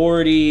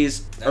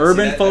 minorities,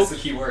 urban folks.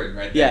 That's the key word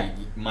right there. Yeah.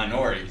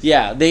 Minorities.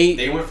 Yeah,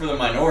 they went for the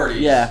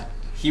minorities. Yeah.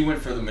 He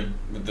went for the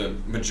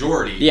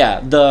majority.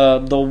 Yeah,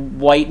 the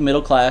white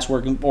middle class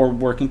working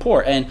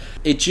poor, and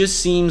it just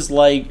seems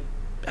like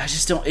I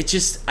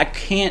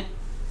can't.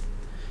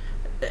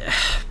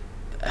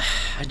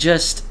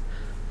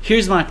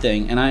 Here's my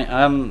thing, and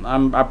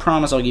I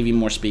promise I'll give you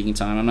more speaking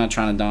time. I'm not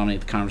trying to dominate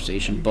the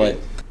conversation, but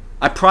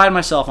I pride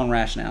myself on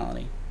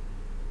rationality,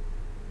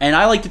 and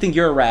I like to think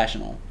you're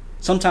irrational,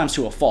 sometimes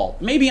to a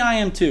fault. Maybe I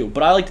am too,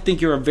 but I like to think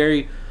you're a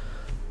very.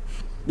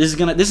 This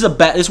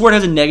word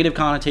has a negative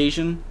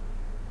connotation,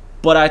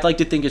 but I'd like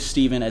to think of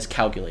Steven as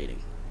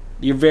calculating.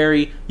 You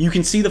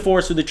can see the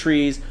forest through the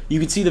trees,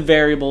 you can see the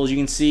variables, you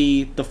can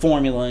see the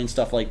formula and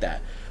stuff like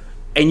that.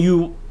 And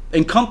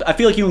I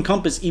feel like you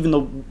encompass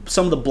even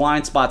some of the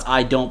blind spots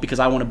I don't, because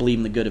I want to believe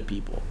in the good of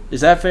people.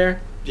 Is that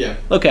fair? Yeah.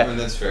 Okay. I mean,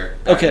 that's fair.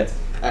 Okay.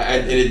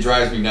 It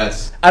drives me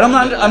nuts. I'm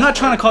not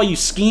trying to call you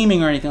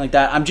scheming or anything like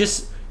that. I'm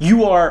just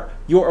your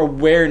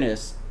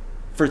awareness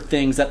for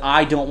things that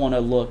I don't want to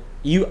look.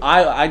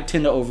 I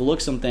tend to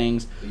overlook some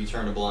things. You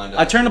turn a blind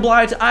eye. I turn a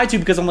blind eye to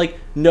because I'm like,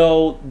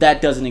 no,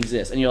 that doesn't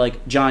exist. And you're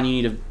like, John,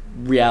 you need a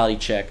reality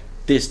check.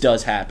 This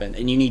does happen,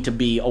 and you need to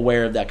be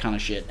aware of that kind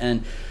of shit.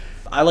 And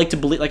I like to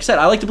believe, like I said,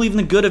 I like to believe in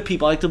the good of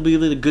people. I like to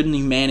believe in the good in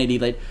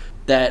humanity.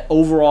 That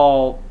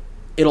overall,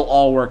 it'll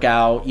all work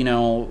out.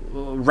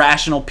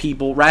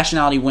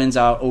 Rationality wins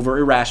out over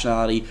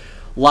irrationality.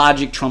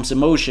 Logic trumps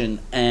emotion,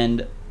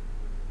 and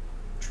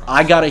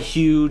I got a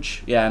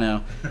huge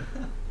reality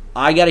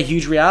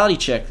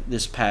check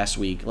this past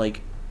week.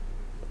 Like,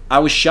 I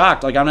was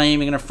shocked. Like, I'm not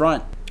even gonna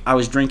front. I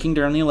was drinking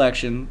during the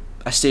election.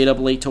 I stayed up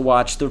late to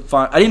watch the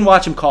I didn't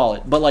watch him call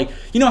it, but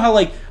how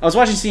I was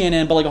watching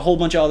CNN, but a whole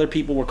bunch of other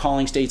people were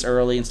calling states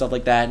early and stuff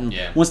like that. And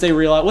once I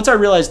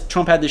realized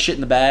Trump had this shit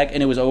in the bag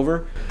and it was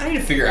over. I need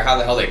to figure out how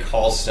the hell they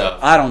call stuff.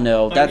 I don't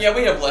know.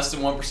 We have less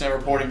than 1%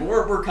 reporting, but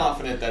we're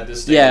confident that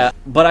this stage. Yeah,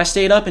 but I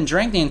stayed up and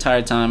drank the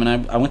entire time,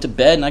 and I went to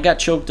bed and I got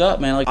choked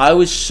up, man. Like, I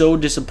was so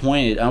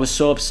disappointed. I was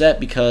so upset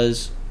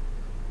because,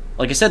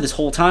 like I said, this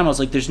whole time I was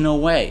like, "There's no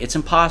way. It's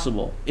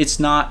impossible. It's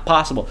not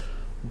possible."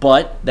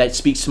 But that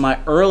speaks to my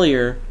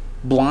earlier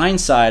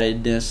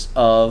blindsidedness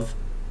of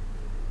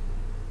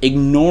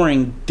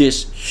ignoring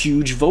this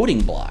huge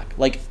voting block.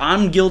 Like,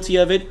 I'm guilty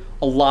of it.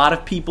 A lot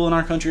of people in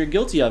our country are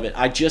guilty of it.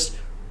 I just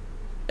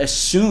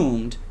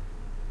assumed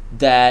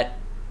that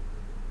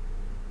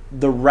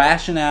the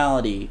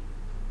rationality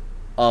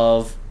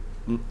of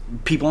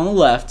people on the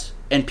left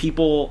and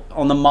people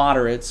on the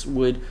moderates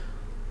would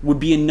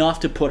be enough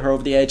to put her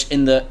over the edge,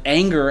 and the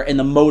anger and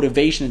the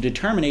motivation and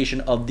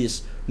determination of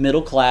this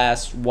middle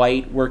class,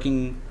 white,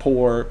 working,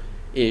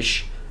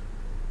 poor-ish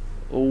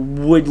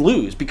would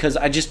lose, because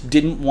I just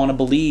didn't want to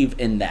believe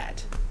in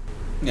that.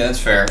 Yeah, that's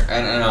fair.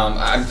 And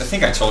I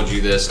think I told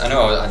you this. I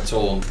know I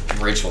told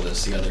Rachel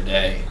this the other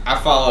day. I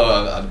follow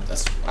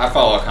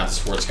all kinds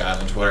of sports guys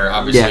on Twitter.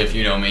 Obviously, If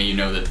you know me, you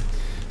know that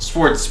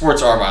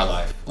sports are my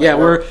life.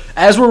 We're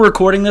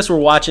recording this, we're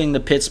watching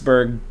the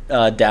Pittsburgh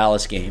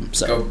Dallas game.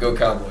 So go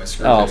Cowboys.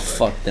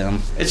 Fuck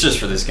them. It's just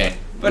for this game.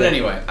 But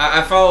anyway,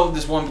 I follow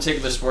this one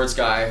particular sports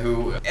guy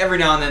who every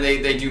now and then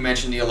they do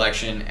mention the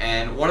election,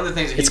 and one of the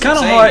things that it's kind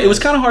of hard. It was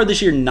kind of hard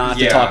this year not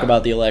to talk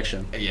about the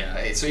election.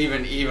 Yeah, so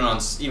even on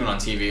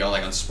TV,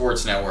 like on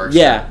sports networks.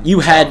 Yeah, you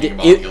had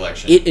the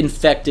election. It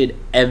infected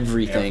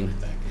everything.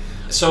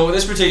 So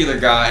this particular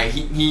guy,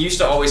 he used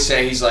to always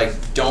say, he's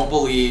like, don't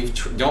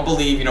believe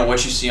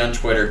what you see on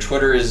Twitter.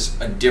 Twitter is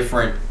a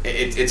different.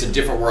 It's a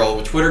different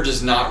world. Twitter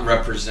does not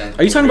represent.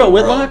 Are you talking about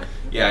Whitlock?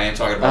 Yeah, I am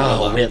talking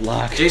about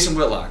Whitlock. Jason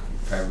Whitlock.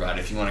 For everybody,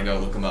 if you want to go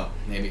look him up,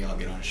 maybe I'll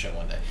get on a show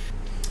one day.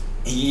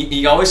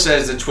 He always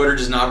says that Twitter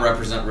does not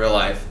represent real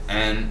life,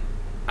 and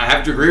I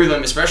have to agree with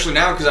him, especially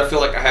now because I feel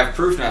like I have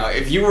proof now.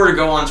 If you were to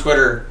go on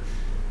Twitter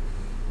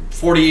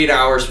 48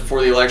 hours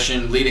before the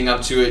election, leading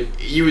up to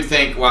it, you would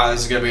think, wow,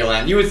 this is going to be a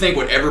land. You would think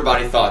what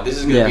everybody thought. This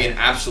is going to be an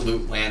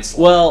absolute landslide.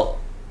 Well,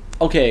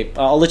 okay,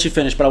 I'll let you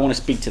finish, but I want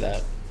to speak to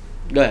that.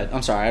 Go ahead.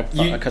 I'm sorry.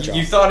 I cut you off.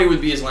 You thought it would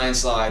be his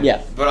landslide.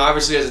 Yeah. But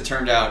obviously, as it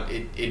turned out,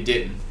 it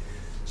didn't.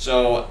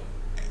 So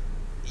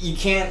you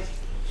can't.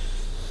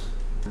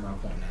 My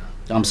point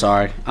now. I'm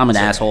sorry. I'm an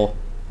asshole.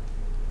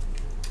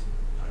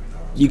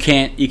 you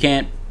can't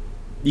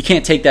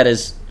take that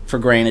as for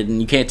granted,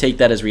 and you can't take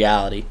that as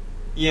reality.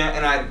 Yeah,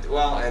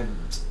 and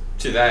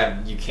to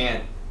that you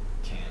can't.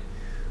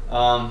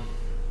 Well,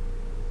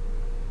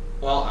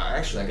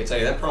 actually, I could tell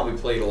you that probably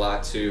played a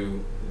lot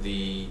to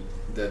the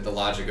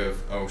logic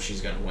of, oh,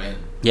 she's gonna win.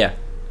 Yeah.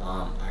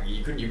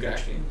 You could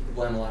actually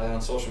blame a lot of that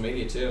on social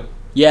media too.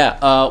 Yeah.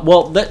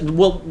 Well,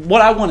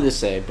 what I wanted to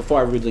say before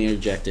I rudely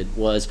interjected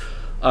was,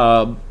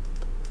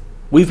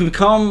 we've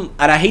become,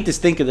 and I hate to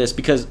think of this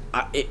because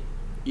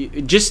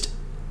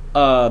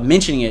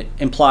mentioning it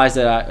implies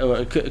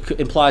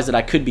that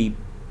I could be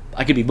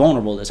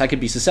vulnerable to this. I could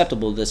be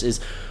susceptible to this. Is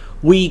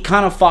we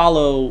kind of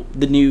follow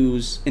the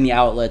news and the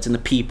outlets and the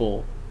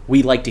people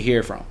we like to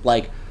hear from.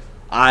 Like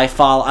I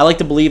like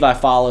to believe I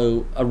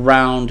follow a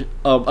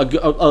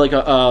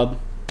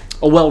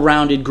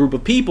well-rounded group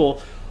of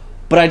people,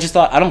 but I just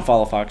thought I don't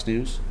follow Fox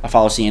News. I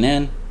follow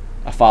CNN.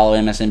 I follow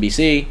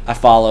MSNBC. I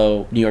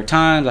follow New York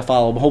Times. I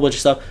follow a whole bunch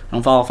of stuff. I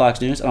don't follow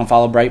Fox News. I don't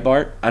follow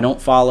Breitbart. I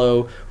don't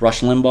follow Rush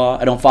Limbaugh.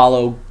 I don't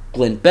follow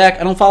Glenn Beck.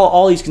 I don't follow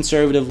all these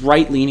conservative,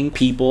 right-leaning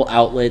people,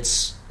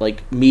 outlets,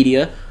 like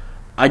media.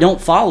 I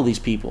don't follow these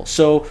people.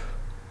 So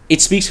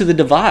it speaks to the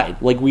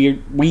divide. Like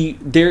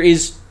there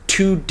is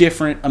two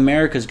different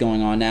Americas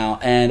going on now,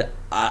 and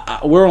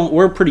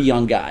we're pretty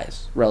young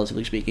guys,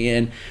 relatively speaking,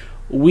 and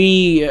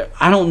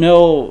I don't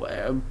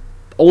know.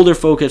 Older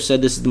folk have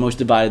said this is the most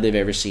divided they've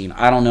ever seen.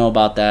 I don't know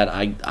about that.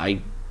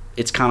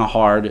 It's kind of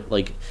hard,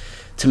 like,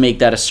 to make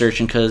that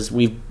assertion because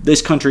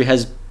this country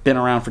has been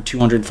around for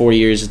 240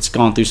 years. It's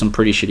gone through some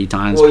pretty shitty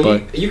times. Well,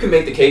 but you can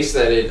make the case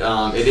that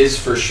it is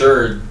for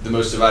sure the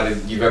most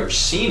divided you've ever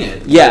seen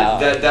it. Yeah.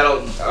 That'll,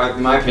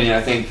 in my opinion,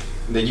 I think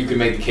that you can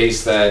make the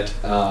case that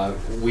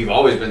we've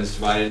always been this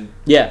divided.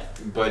 Yeah.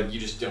 But you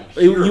just don't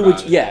hear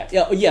about it.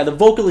 Yeah. The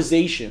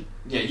vocalization.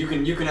 Yeah,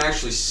 you can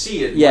actually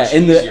see it. Yeah, much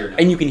easier now.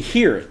 and you can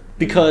hear it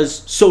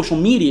because social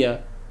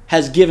media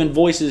has given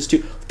voices to.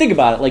 Think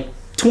about it, like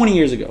 20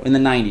 years ago in the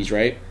 90s,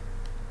 right?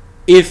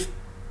 If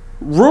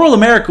rural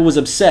America was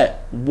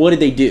upset, what did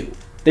they do?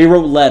 They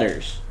wrote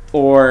letters,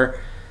 or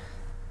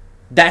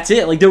that's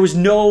it. Like there was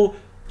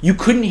you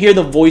couldn't hear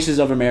the voices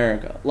of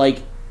America.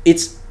 Like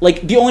it's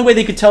like the only way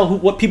they could tell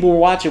what people were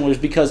watching was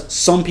because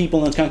some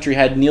people in the country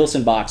had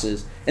Nielsen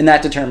boxes, and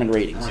that determined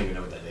ratings. I don't even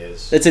know what that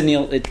is.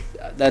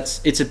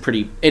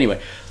 Anyway,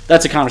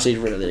 that's a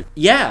conversation for another day.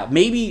 Yeah,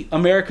 maybe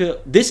America.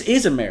 This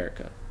is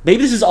America.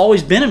 Maybe this has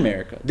always been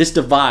America. This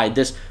divide,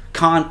 this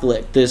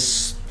conflict,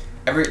 this.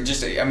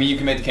 You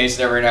can make the case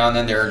that every now and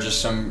then there are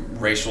just some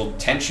racial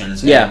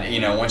tensions. Yeah.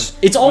 And,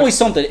 it's always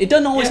something. It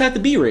doesn't always have to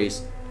be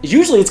race.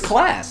 Usually it's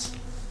class.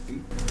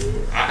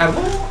 I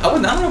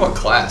don't know about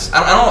class.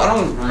 I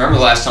don't remember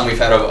the last time we've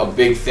had a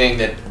big thing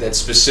that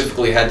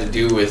specifically had to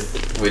do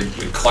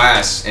with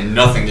class and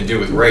nothing to do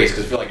with race.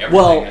 Because I feel like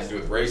everything has to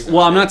do with race.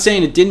 Well, I'm not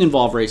saying it didn't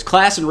involve race.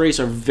 Class and race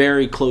are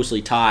very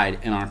closely tied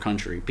in our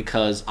country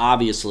because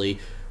obviously,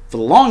 for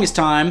the longest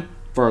time,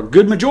 for a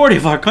good majority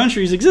of our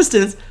country's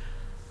existence,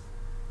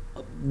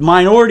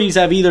 minorities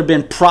have either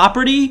been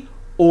property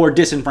or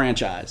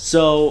disenfranchised.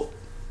 So,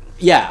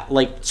 yeah,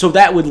 so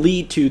that would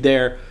lead to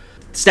their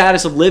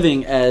status of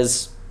living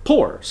as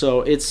poor.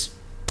 So it's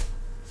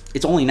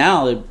only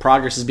now that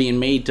progress is being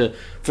made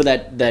for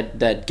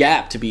that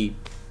gap to be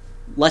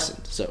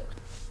lessened. So,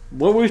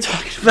 what were we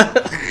talking about?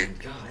 God, I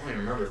don't even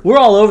remember. We're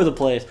all over the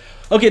place.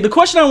 Okay, the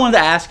question I wanted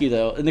to ask you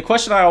though, and the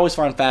question I always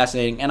find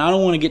fascinating, and I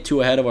don't want to get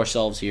too ahead of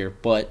ourselves here,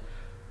 but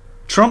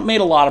Trump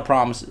made a lot of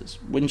promises.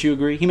 Wouldn't you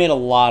agree? He made a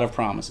lot of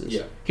promises.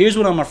 Yeah. Here's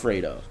what I'm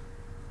afraid of.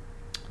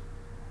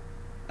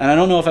 And I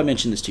don't know if I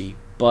mentioned this to you,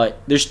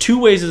 but there's two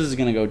ways this is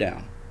going to go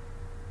down.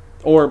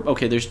 Or,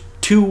 okay, there's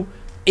two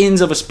ends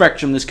of a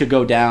spectrum this could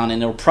go down,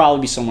 and it'll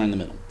probably be somewhere in the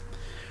middle.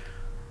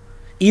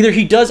 Either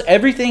he does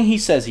everything he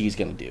says he's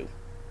going to do.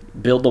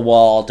 Build the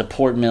wall,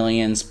 deport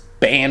millions,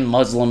 ban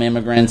Muslim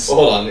immigrants. Well,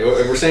 hold on.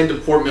 If we're saying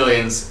deport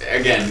millions,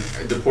 again,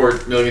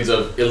 deport millions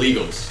of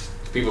illegals.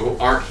 People who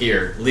aren't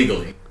here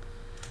legally.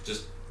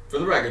 Just for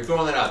the record,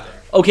 throwing that out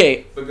there.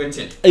 Okay. But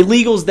continue.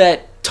 Illegals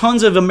that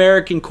tons of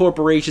American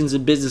corporations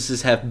and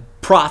businesses have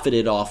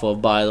profited off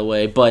of, by the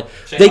way, but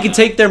they can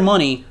take their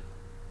money,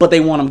 but they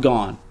want them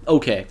gone.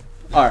 Okay.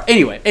 All right.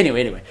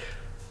 Anyway.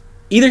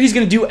 Either he's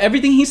going to do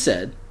everything he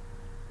said,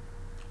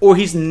 or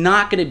he's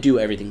not going to do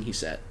everything he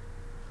said,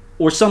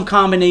 or some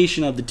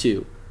combination of the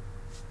two.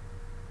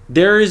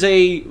 There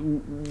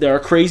are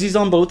crazies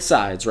on both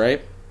sides,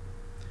 right?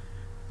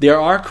 There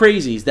are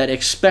crazies that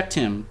expect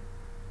him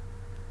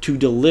to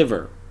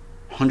deliver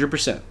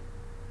 100%,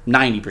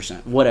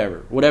 90%,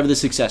 whatever the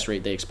success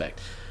rate they expect.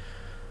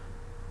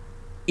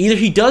 Either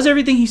he does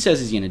everything he says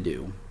he's going to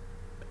do,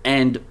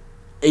 and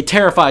it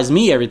terrifies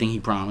me everything he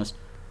promised,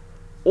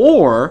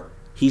 or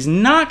he's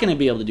not going to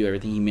be able to do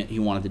everything he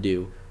wanted to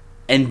do,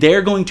 and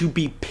they're going to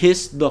be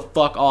pissed the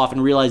fuck off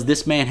and realize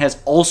this man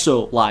has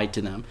also lied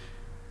to them.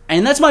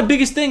 And that's my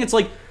biggest thing. It's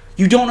like,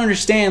 you don't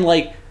understand,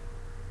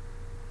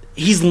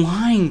 he's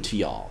lying to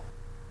y'all.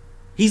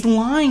 He's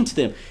lying to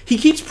them. He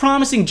keeps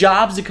promising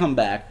jobs to come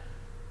back.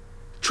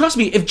 Trust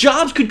me, if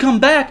jobs could come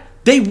back,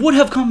 they would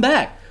have come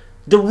back.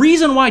 The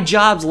reason why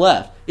jobs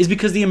left is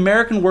because the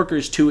American worker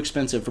is too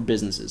expensive for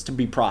businesses to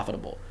be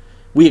profitable.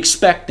 We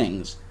expect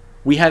things.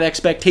 We have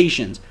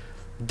expectations.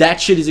 That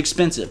shit is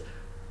expensive.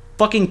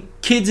 Fucking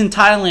kids in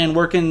Thailand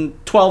working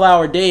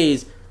 12-hour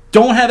days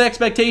don't have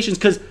expectations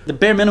because the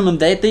bare minimum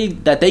that they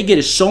get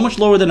is so much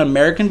lower than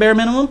American bare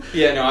minimum.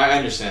 Yeah, no, I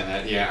understand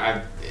that.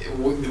 Yeah,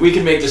 we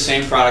could make the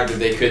same product that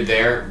they could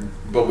there,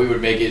 but we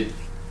would make it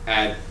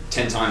at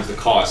 10 times the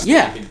cost.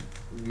 Yeah. We could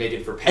make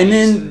it for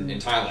pennies in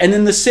Thailand. And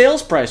then the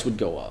sales price would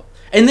go up.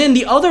 And then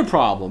the other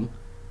problem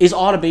is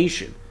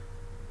automation.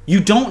 You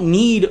don't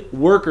need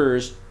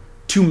workers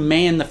to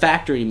man the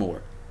factory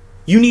anymore.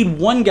 You need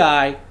one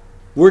guy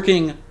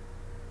working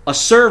a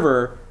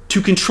server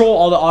to control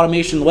all the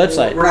automation on the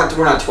website.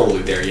 We're not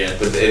totally there yet,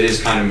 but it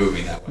is kind of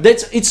moving that way.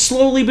 It's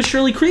slowly but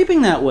surely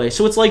creeping that way.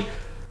 So it's like,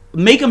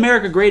 make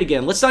America great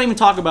again. Let's not even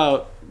talk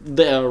about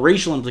the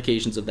racial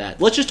implications of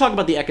that. Let's just talk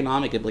about the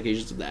economic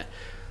implications of that.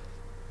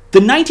 The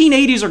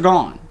 1980s are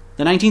gone.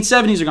 The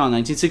 1970s are gone. The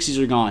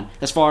 1960s are gone.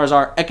 As far as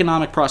our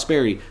economic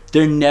prosperity,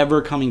 they're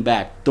never coming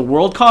back. The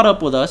world caught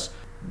up with us.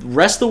 The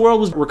rest of the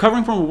world was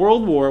recovering from a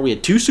world war. We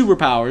had two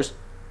superpowers,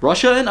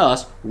 Russia and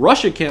us.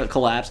 Russia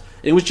collapsed.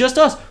 It was just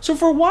us. So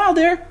for a while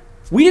there,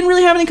 we didn't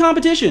really have any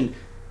competition.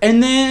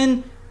 And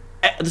then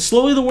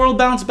slowly the world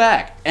bounced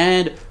back.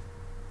 And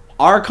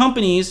our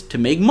companies, to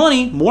make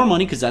money, more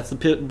money, because that's the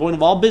point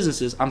of all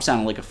businesses. I'm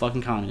sounding like a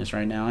fucking communist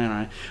right now,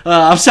 aren't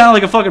I? I'm sounding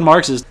like a fucking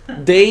Marxist.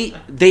 They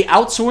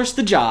outsourced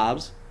the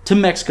jobs to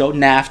Mexico,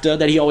 NAFTA,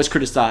 that he always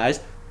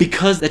criticized,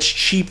 because that's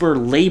cheaper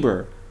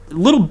labor.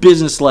 Little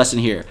business lesson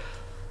here.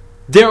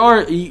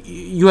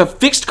 You have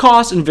fixed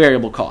costs and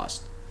variable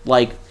costs.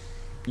 Like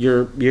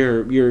your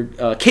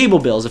cable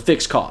bill is a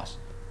fixed cost.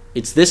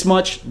 It's this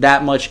much,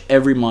 that much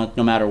every month,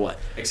 no matter what.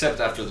 Except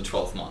after the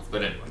 12th month,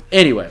 but anyway.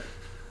 Anyway.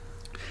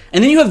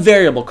 And then you have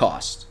variable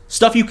costs.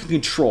 Stuff you can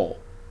control.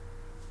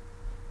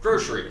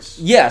 Groceries.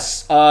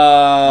 Yes.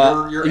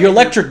 Your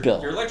electric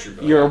bill. Your electric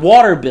bill. Your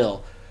water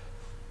bill.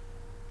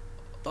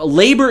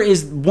 Labor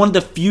is one of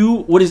the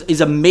few,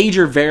 is a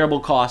major variable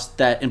cost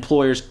that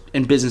employers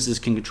and businesses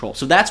can control.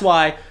 So that's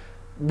why,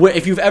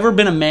 if you've ever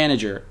been a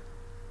manager,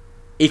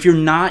 if you're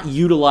not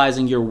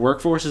utilizing your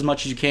workforce as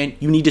much as you can,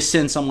 you need to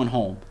send someone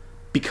home.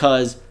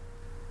 Because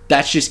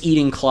that's just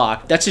eating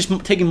clock. That's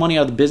just taking money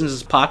out of the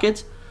business's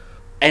pockets.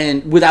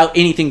 And without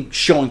anything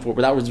showing for it,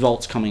 without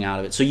results coming out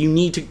of it. So you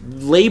need to,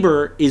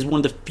 labor is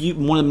one of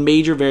the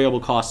major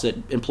variable costs that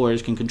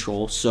employers can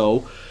control.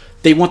 So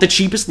they want the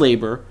cheapest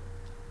labor.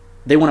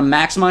 They want to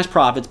maximize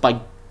profits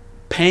by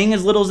paying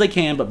as little as they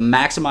can, but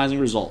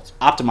maximizing results.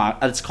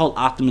 It's called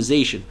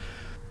optimization.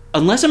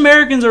 Unless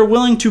Americans are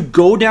willing to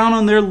go down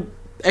on their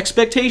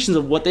expectations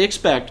of what they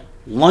expect,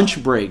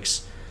 lunch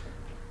breaks,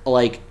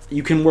 like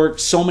you can work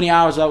so many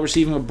hours without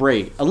receiving a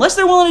break. Unless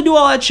they're willing to do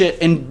all that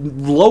shit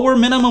and lower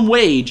minimum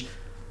wage,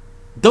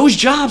 those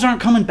jobs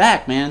aren't coming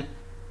back, man.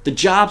 The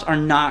jobs are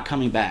not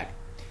coming back.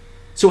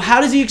 So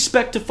how does he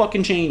expect to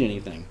fucking change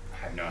anything? I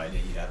have no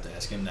idea. You'd have to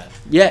ask him that.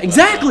 Yeah,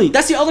 exactly.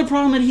 That's the other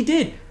problem that he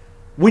did.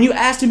 When you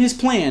asked him his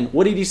plan,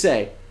 what did he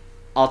say?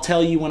 I'll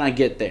tell you when I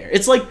get there.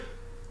 It's like,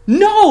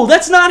 no,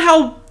 that's not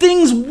how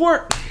things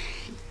work.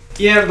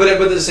 Yeah, but at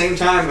the same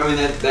time, I mean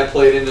that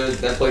played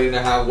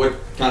into how what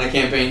kind of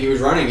campaign he was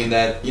running, and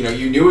that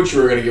you knew what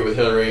you were going to get with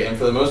Hillary, and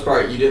for the most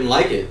part you didn't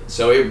like it,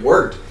 so it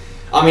worked.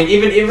 I mean,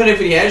 even if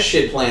he has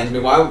shit plans, I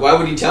mean, why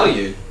would he tell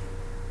you?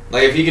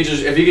 Like if he could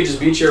just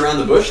beat you around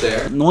the bush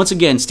there. Once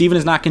again, Stephen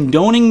is not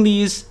condoning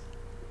these.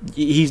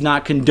 He's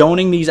not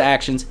condoning these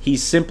actions.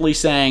 He's simply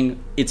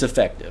saying it's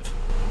effective.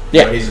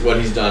 Yeah,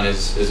 what he's done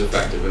is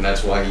effective, and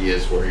that's why he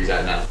is where he's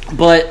at now.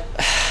 But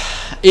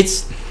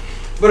it's.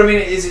 But I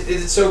mean, is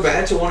it so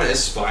bad to want to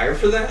aspire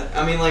for that?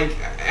 I mean, like,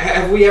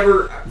 have we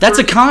ever? That's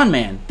a con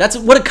man. That's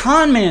what a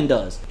con man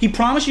does. He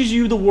promises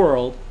you the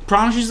world,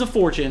 promises a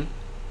fortune,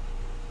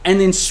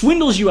 and then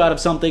swindles you out of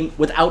something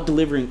without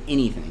delivering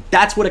anything.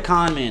 That's what a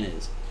con man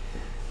is.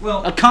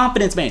 Well, a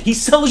confidence man. He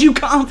sells you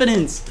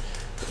confidence.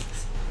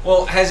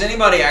 Well, has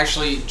anybody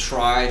actually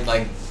tried,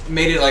 like,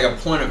 made it like a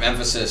point of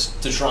emphasis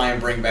to try and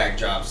bring back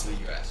jobs to the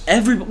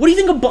U.S.? What do you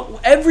think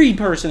about every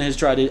person has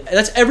tried to?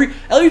 That's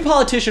every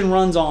politician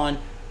runs on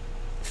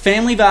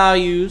family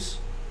values,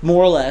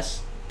 more or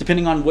less,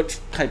 depending on what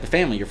type of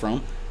family you're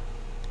from,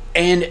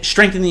 and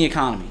strengthen the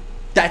economy.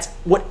 That's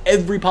what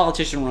every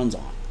politician runs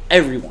on.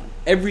 Everyone.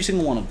 Every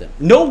single one of them.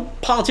 No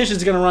politician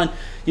is going to run,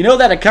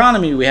 that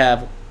economy we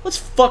have, let's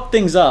fuck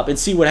things up and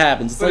see what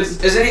happens. But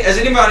has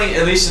anybody,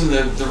 at least in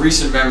the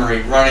recent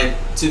memory, run it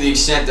to the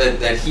extent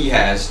that he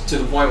has, to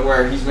the point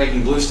where he's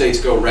making blue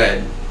states go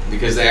red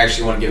because they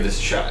actually want to give this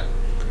a shot?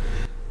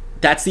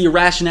 That's the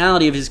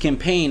irrationality of his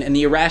campaign and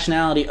the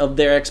irrationality of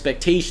their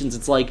expectations.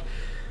 It's like,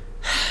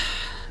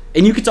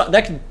 and you could talk.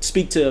 That could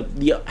speak to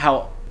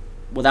how,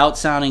 without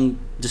sounding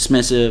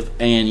dismissive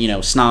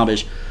and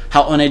snobbish,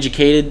 how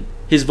uneducated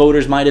his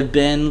voters might have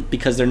been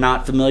because they're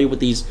not familiar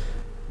with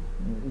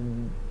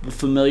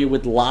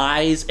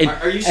lies and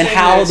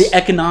how the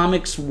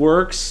economics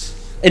works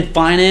and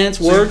finance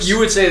works. You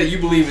would say that you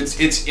believe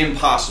it's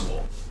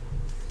impossible.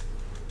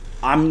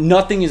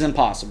 Nothing is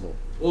impossible.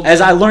 Well,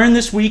 As I learned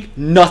this week,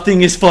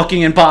 nothing is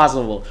fucking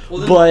impossible.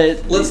 Well,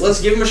 but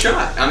let's give him a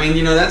shot. I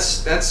mean,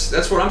 that's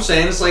what I'm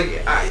saying. It's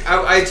like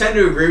I tend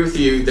to agree with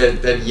you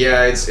that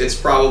yeah, it's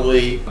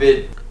probably a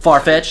bit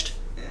far-fetched.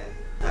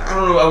 I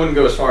don't know. I wouldn't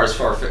go as far as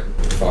far-fetched.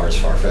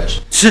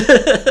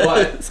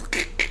 But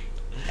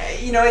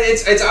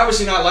it's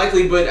obviously not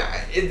likely. But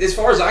as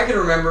far as I can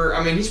remember,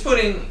 I mean, he's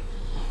putting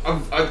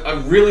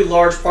a really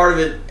large part of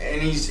it,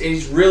 and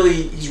he's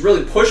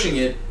really pushing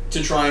it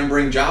to try and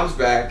bring jobs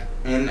back.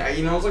 And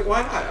I was like,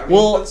 why not? I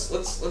mean,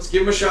 let's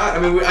give him a shot. I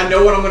mean, I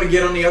know what I'm going to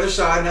get on the other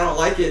side, and I don't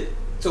like it,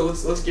 so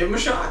let's give him a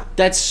shot.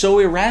 That's so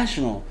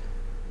irrational.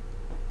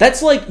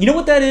 That's like, you know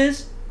what that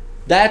is?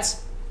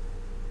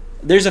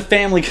 There's a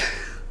Family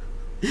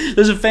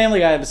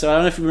Guy episode. I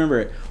don't know if you remember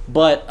it,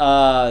 but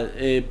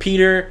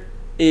Peter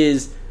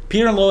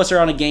and Lois are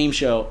on a game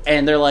show,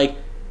 and they're like,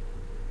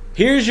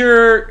 here's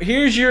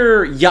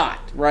your yacht,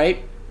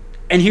 right?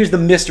 And here's the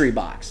mystery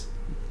box.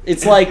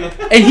 It's like,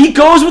 and he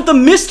goes with the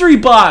mystery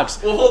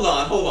box. Well, hold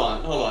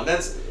on.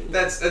 That's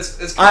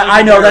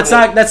I know that's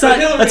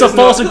a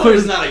false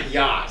equivalent. Hillary's not a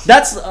yacht.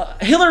 That's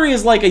Hillary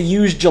is like a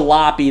used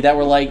jalopy that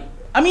we're like.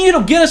 I mean,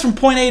 it'll get us from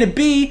point A to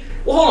B.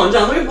 Well, hold on,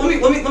 John.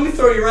 Let me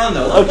throw you around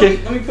though. Okay.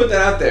 Let me put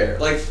that out there.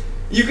 Like,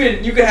 you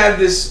could have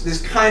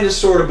this kind of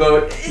sort of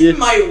boat. It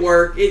might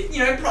work.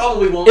 It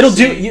probably won't.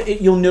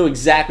 You'll know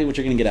exactly what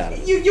you're gonna get out of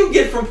it. You'll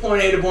get from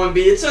point A to point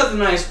B. It's nothing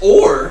nice.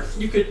 Or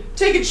you could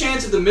take a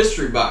chance at the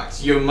mystery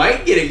box. You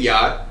might get a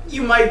yacht.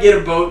 You might get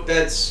a boat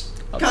that's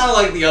kind of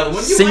like the other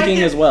one.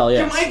 Sinking as well.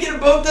 Yeah. You might get a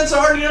boat that's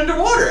already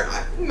underwater.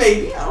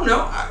 Maybe, I don't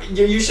know.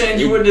 You're saying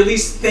you would at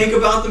least think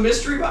about the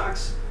mystery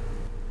box?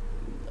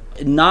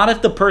 Not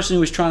if the person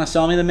who was trying to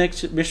sell me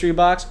the mystery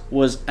box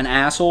was an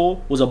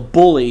asshole, was a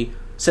bully,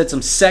 said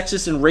some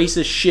sexist and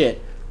racist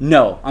shit.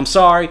 No, I'm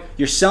sorry.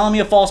 You're selling me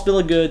a false bill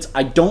of goods.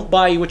 I don't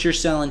buy you what you're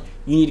selling.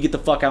 You need to get the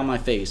fuck out of my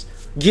face.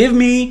 Give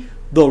me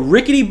the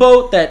rickety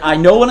boat that I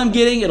know what I'm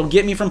getting. It'll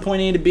get me from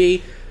point A to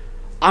B.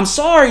 I'm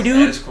sorry,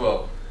 dude. Status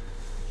quo.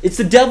 It's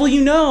the devil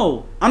you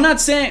know. I'm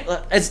not saying,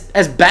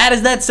 as bad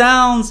as that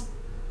sounds,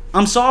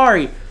 I'm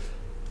sorry.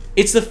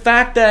 It's the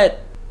fact that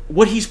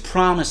what he's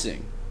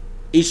promising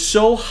is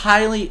so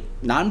highly,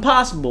 not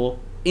impossible,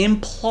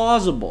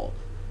 implausible.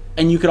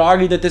 And you could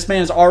argue that this man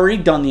has already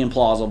done the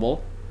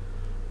implausible.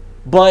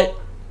 But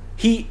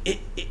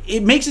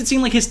it makes it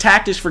seem like his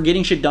tactics for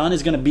getting shit done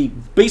is going to be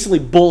basically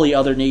bully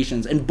other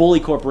nations and bully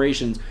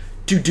corporations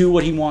to do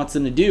what he wants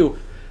them to do.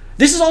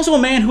 This is also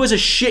a man who has a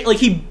shit, like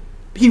he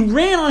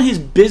ran on his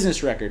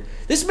business record.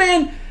 This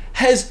man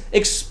has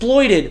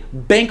exploited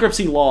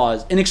bankruptcy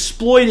laws and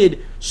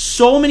exploited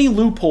so many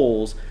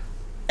loopholes.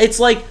 It's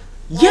like,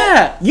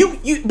 yeah,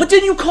 but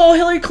then you call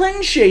Hillary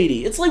Clinton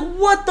shady. It's like,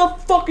 what the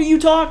fuck are you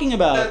talking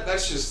about?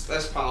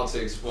 That's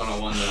politics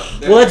 101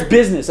 though. Well, that's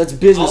business. That's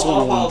business.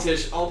 All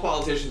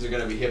politicians are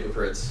going to be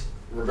hypocrites,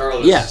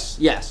 regardless.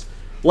 Yes.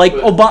 Like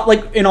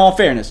in all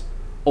fairness,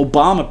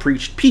 Obama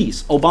preached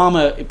peace.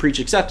 Obama preached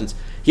acceptance.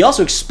 He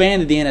also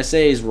expanded the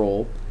NSA's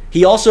role.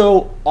 He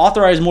also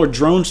authorized more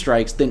drone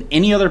strikes than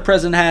any other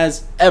president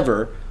has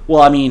ever.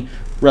 Well, I mean,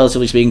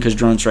 relatively speaking, because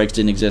drone strikes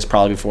didn't exist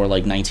probably before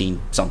like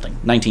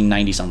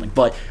 1990 something.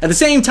 But at the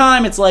same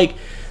time, it's like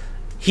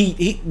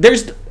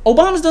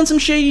Obama's done some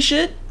shady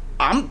shit.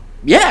 I'm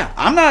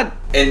not.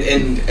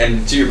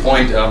 And to your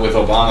point with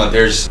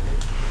Obama,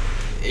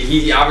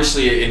 he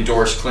obviously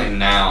endorsed Clinton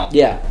now.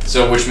 Yeah.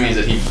 So which means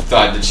that he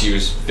thought that she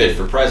was fit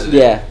for president.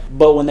 Yeah.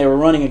 But when they were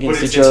running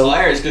against each other, it's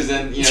hilarious because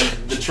then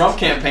the Trump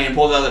campaign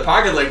pulled out of their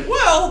pocket like,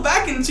 well,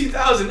 back in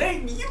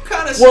 2008, you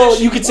kind of said.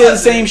 Well, you could say the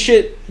same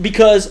shit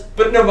because.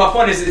 But no, my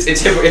point is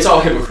it's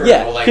all hypocritical.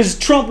 Yeah, because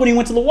Trump, when he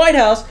went to the White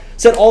House,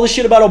 said all this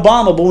shit about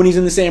Obama, but when he's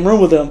in the same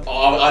room with him.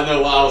 Oh, I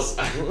know.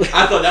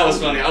 I thought that was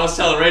funny. I was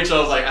telling Rachel,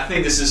 I was like, I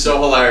think this is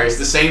so hilarious.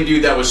 The same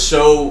dude that was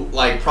so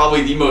like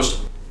probably the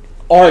most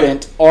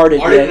ardent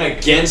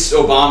against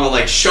Obama,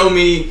 like show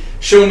me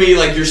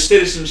like your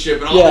citizenship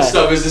and all this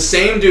stuff, is the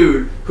same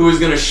dude who is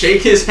gonna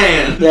shake his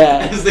hand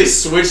as they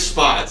switch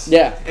spots.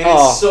 Yeah, and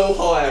it's so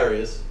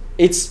hilarious.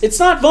 It's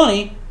not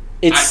funny.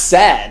 It's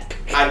sad.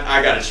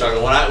 I gotta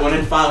chuckle when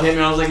it finally hit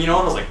me. I was like, you know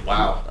what? I was like,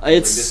 wow,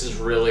 this is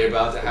really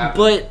about to happen.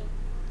 But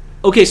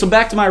okay, so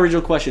back to my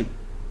original question: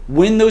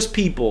 when those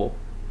people,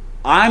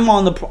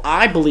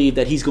 I believe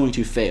that he's going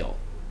to fail.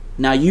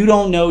 Now, you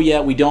don't know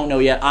yet. We don't know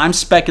yet. I'm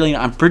speculating.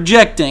 I'm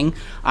projecting.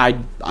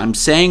 I'm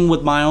saying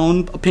with my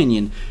own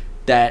opinion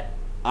that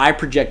I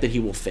project that he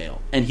will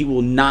fail and he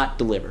will not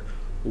deliver.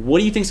 What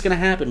do you think is going to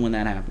happen when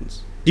that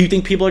happens? Do you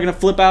think people are going to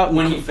flip out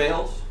when he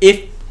fails?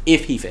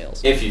 If he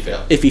fails. If he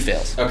fails. If he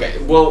fails. Okay.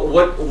 Well,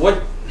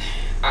 what?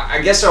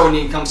 I guess I would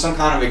need some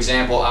kind of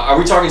example. Are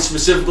we talking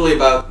specifically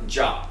about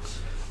jobs?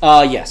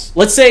 Yes.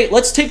 Let's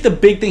take the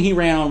big thing he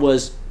ran on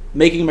was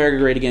making America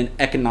great again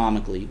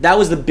economically. That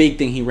was the big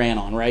thing he ran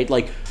on, right?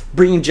 Like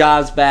bringing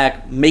jobs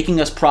back,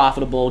 making us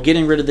profitable,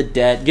 getting rid of the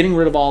debt, getting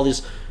rid of all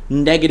these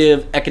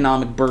negative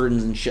economic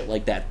burdens and shit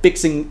like that,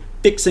 fixing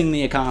fixing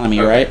the economy,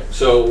 Okay. right?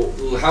 So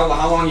how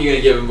long are you going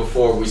to give him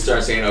before we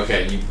start saying,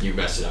 okay, you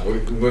messed it up? We're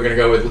going to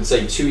go with, let's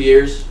say, 2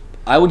 years?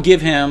 I'll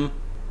give him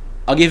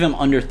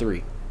under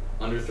 3.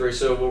 Under 3,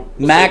 so we'll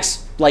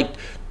Max, like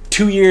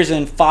 2 years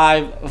and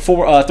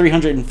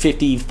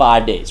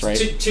 355 days, right?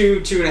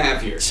 Two and a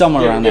half years.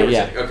 Somewhere around there, or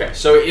yeah. take. Okay,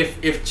 so if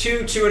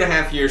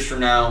 2.5 years from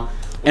now...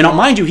 And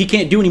mind you, he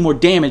can't do any more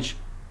damage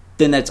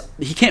than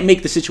he can't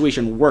make the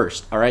situation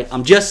worse, all right?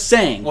 I'm just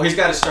saying. Well, he's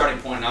got a starting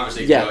point, and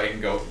obviously he can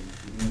go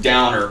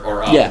down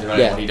or up, depending on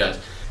what he does.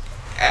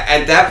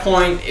 At that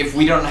point, if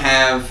we don't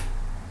have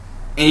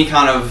any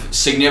kind of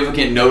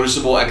significant,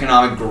 noticeable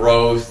economic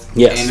growth,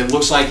 and it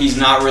looks like he's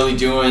not really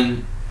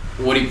doing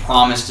what he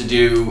promised to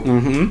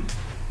do,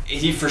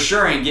 he for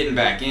sure ain't getting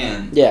back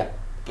in. Yeah.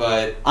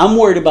 But I'm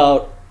worried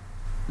about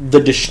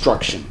the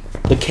destruction,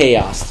 the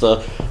chaos,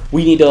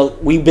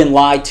 we've been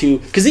lied to.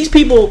 Because these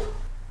people,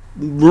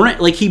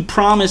 like he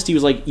promised, he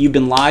was like, you've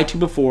been lied to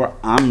before,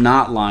 I'm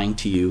not lying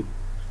to you.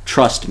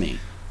 Trust me.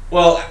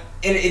 Well,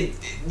 and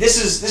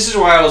this is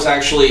why I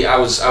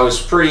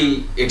was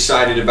pretty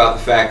excited about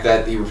the fact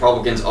that the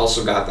Republicans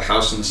also got the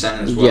House and the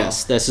Senate as well.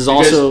 Yes, this is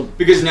also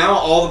because now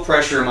all the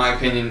pressure, in my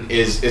opinion,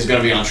 is going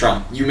to be on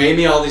Trump. You made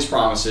me all these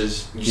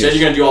promises. You said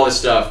you're going to do all this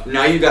stuff.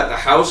 Now you got the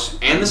House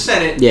and the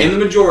Senate in the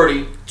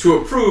majority to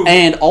approve.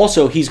 And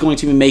also, he's going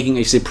to be making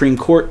a Supreme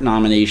Court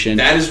nomination.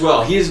 That as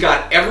well. He has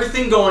got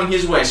everything going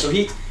his way. So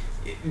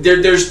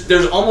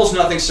there's almost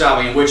nothing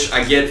stopping him, which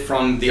I get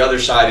from the other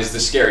side is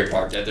the scary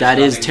part. That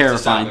is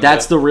terrifying.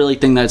 That's the really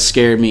thing that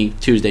scared me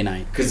Tuesday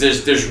night. Because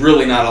there's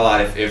really not a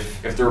lot.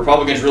 If the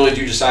Republicans really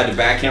do decide to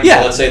back him, so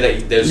let's say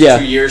that there's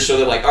 2 years, so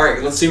they're like, all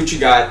right, let's see what you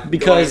got.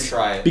 Go ahead and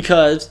try it.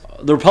 Because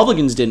the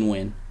Republicans didn't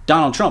win.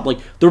 Donald Trump. Like,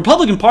 the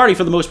Republican Party,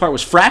 for the most part,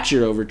 was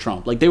fractured over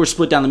Trump. Like, they were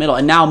split down the middle.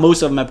 And now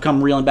most of them have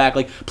come reeling back.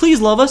 Like, please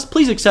love us.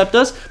 Please accept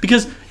us.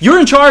 Because you're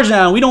in charge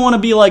now. We don't want to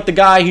be like the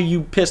guy who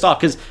you pissed off.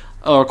 Because,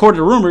 according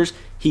to rumors,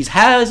 he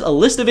has a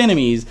list of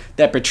enemies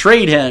that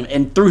betrayed him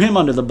and threw him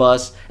under the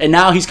bus. And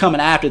now he's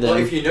coming after them. Well,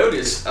 if you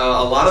notice, a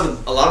lot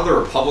of the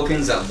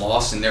Republicans that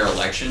lost in their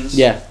elections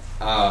were a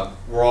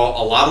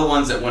lot of the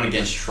ones that went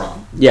against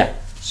Trump. Yeah.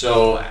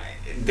 So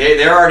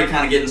they're already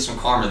kind of getting some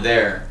karma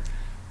there.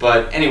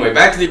 But anyway,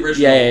 back to the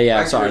original,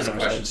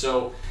 question.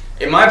 So,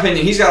 in my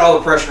opinion, he's got all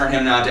the pressure on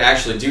him now to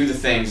actually do the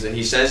things that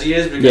he says he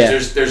is,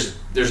 because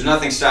there's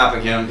nothing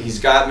stopping him. He's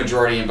got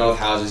majority in both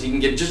houses. He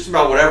can get just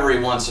about whatever he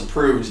wants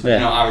approved.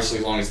 Yeah. Obviously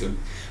as long as the.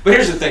 But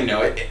here's the thing,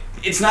 though.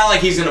 It's not like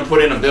he's going to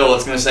put in a bill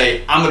that's going to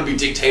say, I'm going to be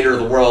dictator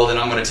of the world and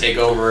I'm going to take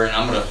over and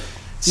I'm going to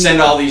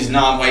send all these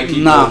non-white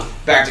people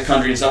back to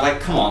country and stuff. Like,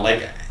 come on,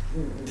 like.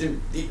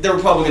 The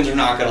Republicans are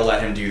not going to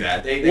let him do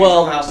that. They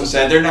told House and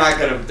said they're not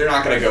going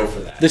to go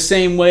for that. The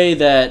same way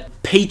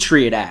that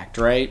Patriot Act,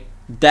 right?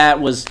 That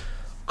was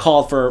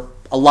called for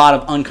a lot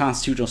of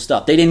unconstitutional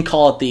stuff. They didn't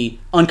call it the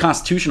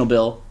unconstitutional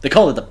bill. They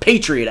called it the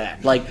Patriot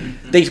Act. Like,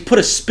 they put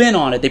a spin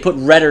on it. They put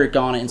rhetoric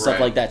on it and stuff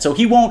like that. So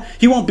he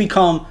won't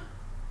become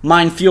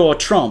Mein Führer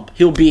Trump.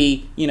 He'll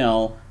be,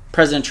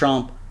 President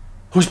Trump,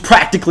 who's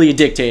practically a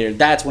dictator.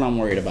 That's what I'm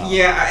worried about.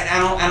 Yeah,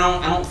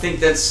 I don't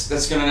think that's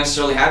going to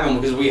necessarily happen,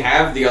 because we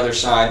have the other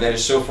side that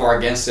is so far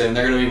against it, and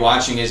they're going to be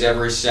watching his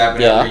every step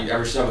and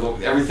every step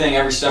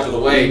of the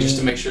way, just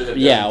to make sure that.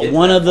 Yeah,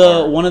 one of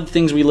the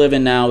things we live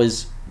in now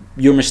is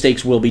your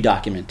mistakes will be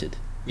documented.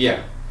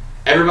 Yeah,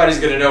 everybody's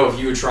going to know if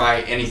you would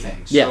try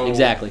anything. So yeah,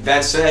 exactly.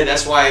 That said,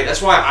 that's why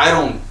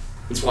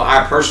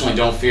I personally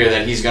don't fear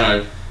that he's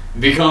going to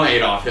become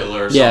Adolf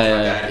Hitler or something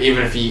like that,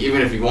 even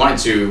if he wanted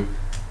to.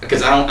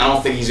 Because I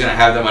don't think he's going to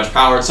have that much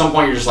power. At some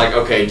point, you're just like,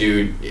 okay,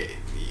 dude,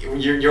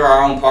 you're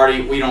our own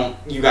party. We don't.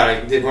 You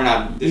gotta. We're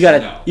not. You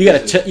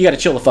gotta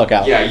chill the fuck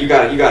out. Yeah, you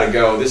gotta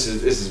go. This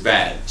is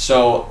bad.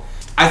 So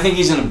I think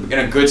he's in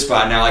a good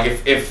spot now. Like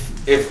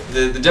if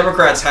the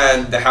Democrats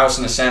had the House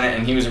and the Senate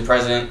and he was in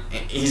president,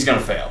 he's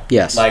gonna fail.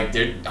 Yes. Like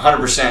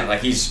 100%.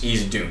 Like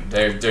he's doomed.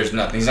 There's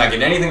nothing. He's not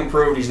getting anything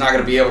approved. He's not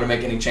gonna be able to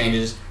make any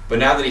changes. But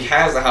now that he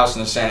has the House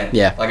and the Senate,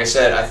 like I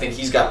said, I think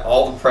he's got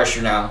all the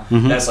pressure now.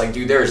 That's like,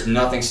 dude, there is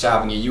nothing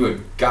stopping you. You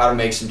have got to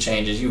make some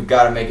changes. You've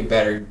got to make it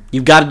better.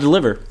 You've got to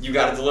deliver. You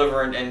got to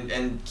deliver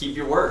and keep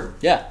your word.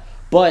 Yeah.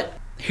 But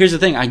here's the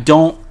thing.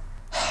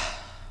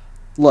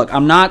 Look,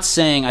 I'm not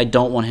saying I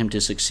don't want him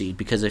to succeed,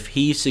 because if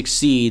he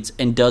succeeds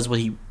and does what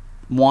he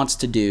wants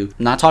to do,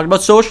 I'm not talking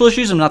about social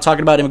issues. I'm not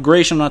talking about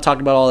immigration. I'm not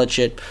talking about all that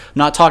shit. I'm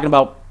not talking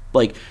about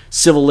like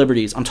civil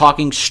liberties. I'm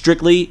talking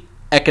strictly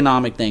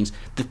economic things.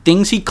 The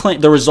things he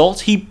claimed, the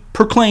results he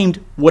proclaimed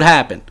would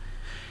happen.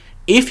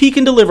 If he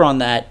can deliver on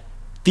that,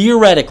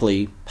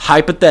 theoretically,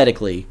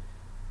 hypothetically,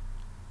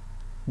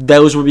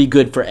 those would be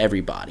good for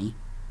everybody.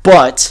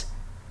 But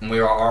we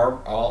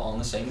are all on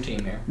the same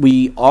team here.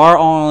 We are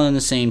all on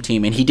the same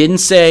team. And he didn't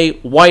say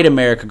white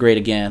America great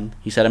again.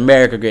 He said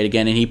America great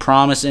again. And he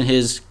promised in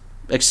his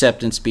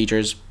acceptance speech or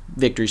his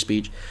victory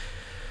speech,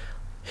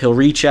 he'll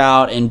reach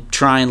out and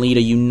try and lead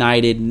a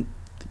united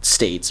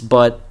states.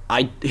 But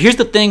here's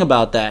the thing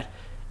about that.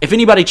 If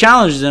anybody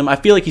challenges him, I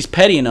feel like he's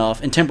petty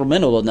enough and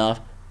temperamental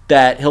enough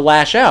that he'll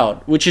lash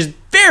out, which is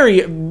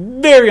very,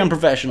 very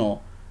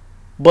unprofessional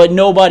but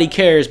nobody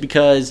cares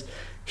because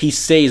he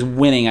stays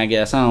winning, I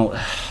guess. I don't...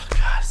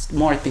 God, the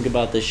more I think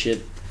about this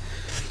shit...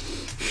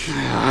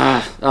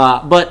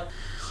 but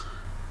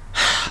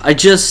I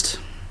just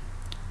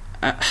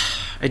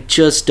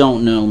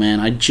don't know, man.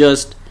 I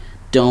just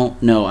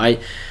don't know.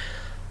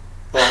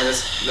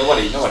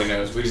 Nobody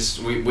knows.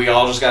 We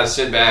all just got to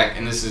sit back,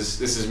 and this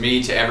is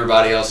me to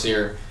everybody else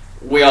here.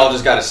 We all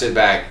just got to sit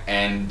back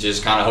and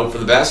just kind of hope for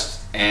the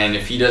best. And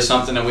if he does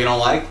something that we don't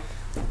like,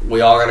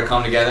 we all got to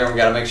come together and we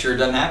got to make sure it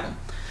doesn't happen.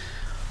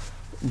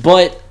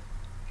 But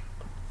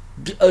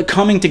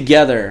coming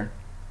together,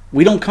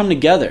 we don't come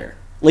together.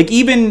 Like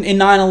even in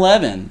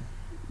 9/11,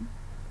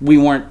 we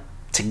weren't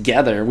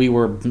together. We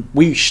were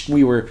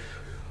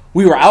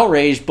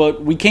outraged,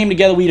 but we came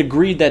together. We'd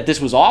agreed that this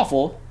was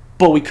awful,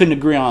 but we couldn't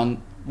agree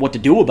on what to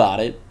do about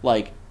it.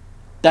 Like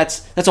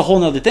that's a whole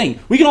nother thing.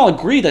 We can all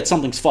agree that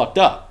something's fucked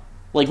up.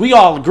 Like we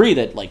all agree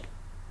that like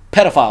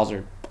pedophiles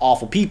are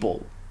awful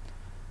people.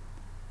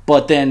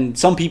 But then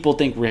some people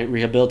think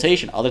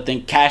rehabilitation, others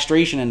think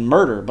castration and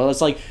murder. But it's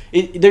like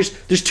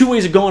there's two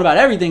ways of going about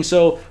everything.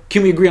 So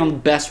can we agree on the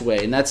best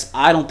way? And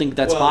I don't think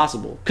that's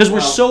possible because we're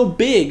so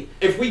big.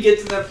 If we get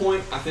to that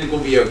point, I think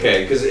we'll be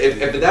okay. Because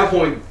if at that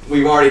point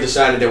we've already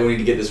decided that we need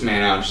to get this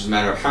man out, it's just a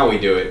matter of how we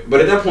do it. But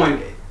at that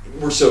point,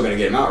 we're still going to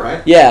get him out,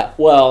 right? Yeah.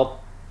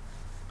 Well,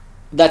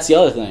 that's the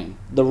other thing.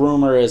 The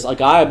rumor is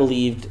like I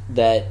believed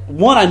that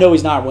I know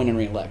he's not winning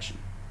re-election.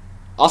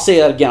 I'll say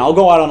that again. I'll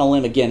go out on a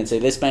limb again and say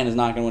this man is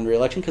not going to win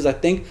re-election because I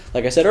think,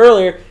 like I said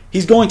earlier,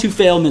 he's going to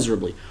fail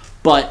miserably.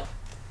 But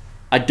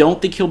I don't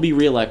think he'll be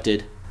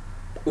reelected.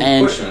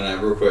 Question on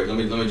that real quick. Let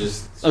me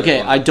just...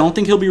 Okay, I don't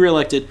think he'll be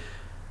reelected.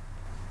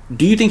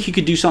 Do you think he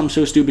could do something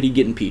so stupid he'd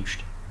get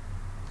impeached?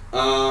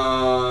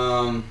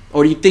 Or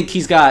do you think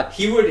he's got...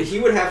 He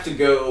would have to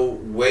go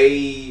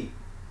way...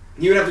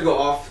 He would have to go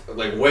off,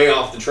 like, way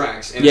off the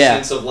tracks in a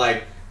sense of,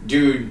 like,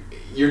 dude,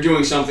 you're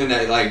doing something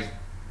that, like...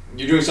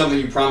 You're doing something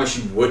you promised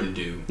you wouldn't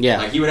do. Yeah.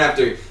 Like, he'd have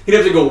to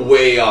go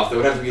way off. There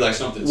would have to be, like,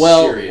 something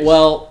serious.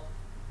 Well,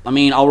 I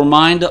mean, I'll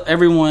remind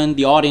everyone,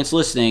 the audience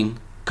listening,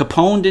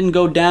 Capone didn't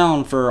go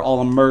down for all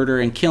the murder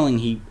and killing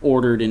he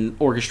ordered and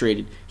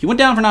orchestrated. He went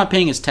down for not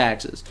paying his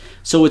taxes.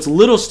 So it's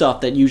little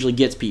stuff that usually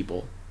gets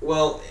people.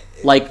 Well...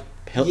 Like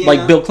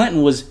Bill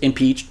Clinton was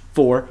impeached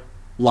for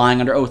lying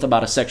under oath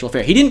about a sexual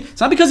affair.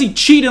 It's not because he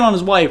cheated on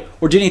his wife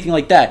or did anything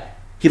like that.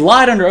 He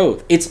lied under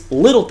oath. It's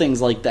little things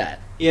like that.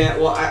 Yeah,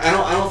 well, I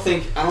don't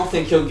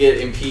think he'll get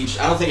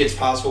impeached. I don't think it's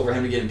possible for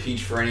him to get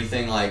impeached for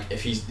anything like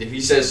if he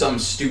says something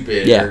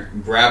stupid or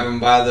grab him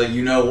by the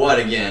you know what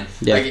again.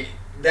 Yeah. Like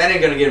that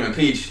ain't gonna get him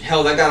impeached.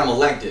 Hell, that got him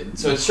elected,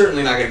 so it's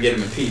certainly not gonna get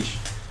him impeached.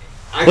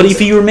 But if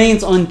he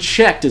remains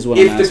unchecked, is what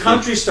I'm asking. If the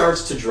country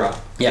starts to drop,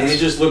 and it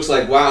just looks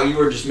like wow, you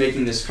are just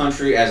making this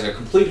country as a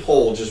complete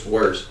whole just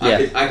worse.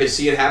 Yeah. I could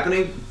see it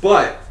happening,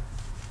 but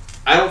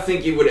I don't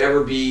think it would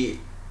ever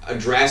be a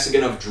drastic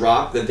enough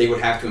drop that they would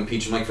have to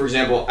impeach him. Like, for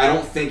example, I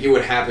don't think it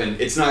would happen.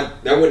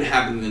 That wouldn't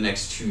happen in the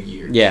next 2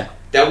 years. Yeah.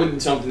 That wouldn't be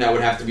something that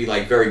would have to be,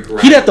 like, very gradual.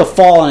 He'd have to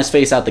fall on his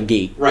face out the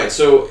gate. Right.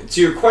 So,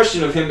 to your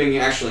question of him being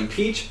actually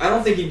impeached, I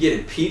don't think he'd get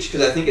impeached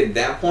because I think at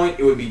that point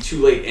it would be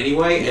too late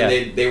anyway,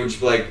 and they would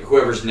just be like,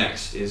 whoever's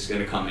next is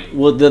going to come in.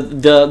 Well,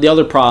 the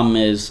other problem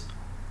is,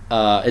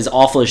 as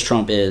awful as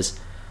Trump is,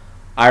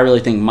 I really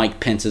think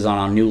Mike Pence is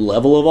on a new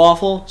level of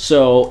awful.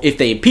 So, if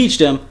they impeached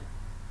him,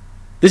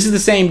 this is the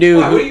same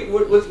dude. What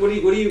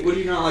do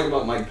you not like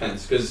about Mike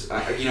Pence? Because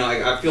I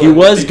feel he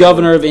was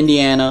governor of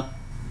Indiana.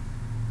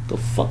 The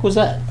fuck was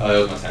that? Oh,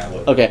 that was my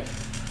tablet. Okay,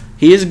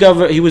 he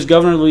was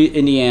governor of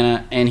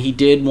Indiana, and he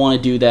did want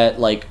to do that.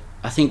 Like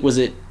I think was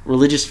it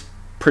religious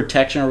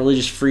protection or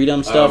religious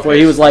freedom stuff, where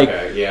he was like,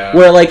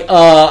 where like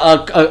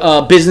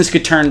a business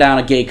could turn down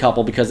a gay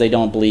couple because they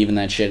don't believe in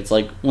that shit. It's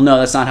like, well, no,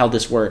 that's not how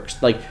this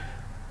works. Like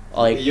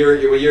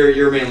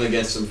you're mainly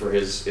against him for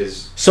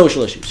his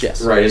social issues,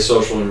 yes. Right, his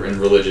social and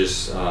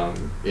religious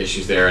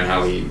issues there and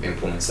how he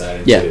implements that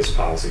into his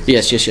policies.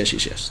 Yes.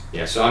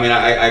 Yeah, so I mean,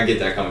 I get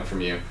that coming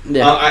from you.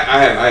 Yeah.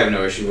 I have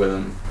no issue with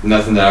him.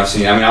 Nothing that I've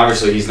seen. I mean,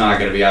 obviously he's not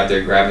going to be out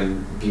there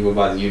grabbing people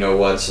by the you know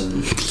whats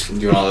and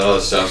doing all that other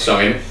stuff. So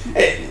I mean,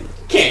 it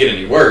can't get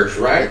any worse,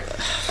 right?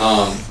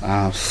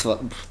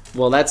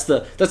 Well, that's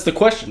the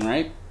question,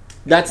 right?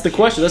 That's the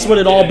question. That's what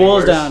it all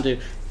boils down to.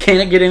 Can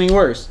it get any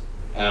worse?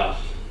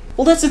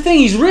 Well, that's the thing.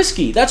 He's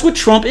risky. That's what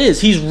Trump is.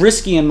 He's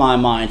risky in my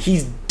mind.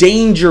 He's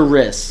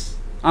dangerous.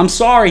 I'm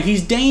sorry.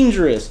 He's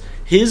dangerous.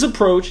 His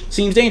approach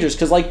seems dangerous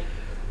because, like,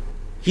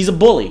 he's a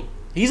bully.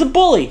 He's a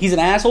bully. He's an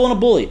asshole and a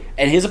bully.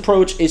 And his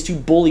approach is to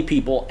bully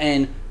people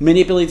and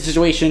manipulate the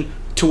situation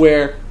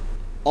to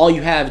all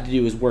you have to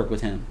do is work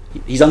with him.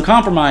 He's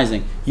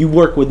uncompromising. You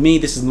work with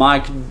me.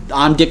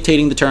 I'm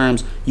dictating the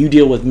terms. You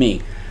deal with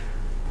me.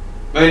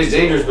 I mean, he's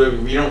dangerous, but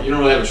you don't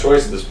really have a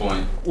choice at this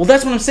point. Well,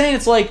 that's what I'm saying.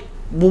 It's like,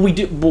 well,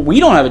 we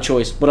don't have a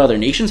choice, but other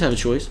nations have a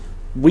choice.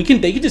 They can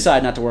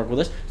decide not to work with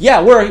us.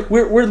 Yeah,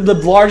 we're the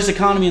largest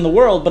economy in the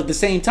world, but at the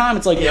same time,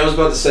 it's like... Yeah, I was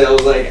about to say,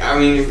 I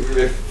mean,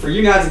 for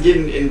you not to get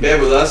in bed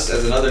with us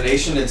as another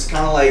nation, it's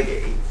kind of like,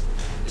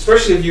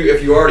 especially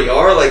if you already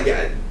are, like,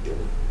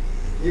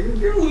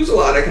 you're gonna lose a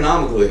lot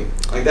economically.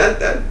 Like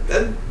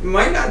that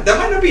might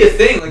not be a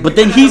thing. Like, but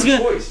then he's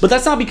gonna. But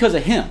that's not because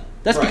of him.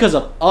 That's right. because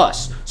of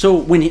us.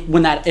 So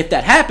if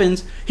that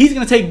happens, he's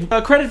gonna take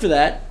credit for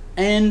that,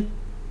 and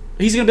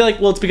he's gonna be like,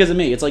 well, it's because of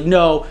me. It's like,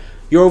 no,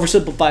 you're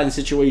oversimplifying the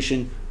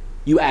situation,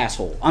 you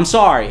asshole. I'm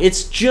sorry.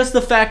 It's just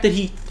the fact that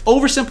he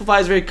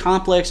oversimplifies very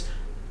complex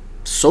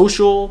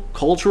social,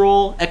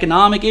 cultural,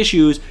 economic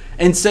issues,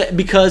 and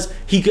because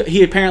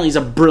he apparently is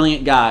a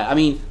brilliant guy. I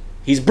mean,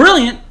 he's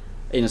brilliant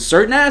in a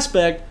certain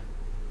aspect.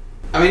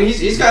 I mean,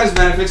 he's got his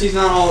benefits. He's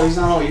not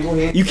all evil.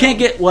 You can't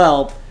get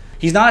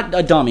he's not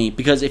a dummy,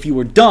 because if you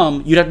were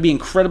dumb, you'd have to be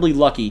incredibly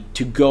lucky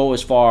to go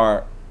as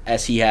far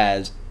as he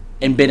has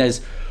and been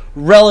as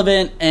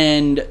relevant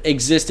and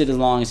existed as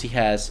long as he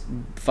has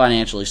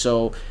financially.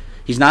 So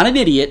he's not an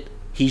idiot.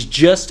 He's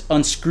just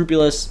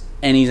unscrupulous,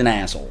 and he's an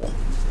asshole.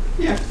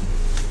 Yeah.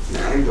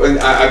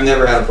 I've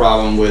never had a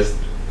problem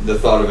with the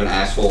thought of an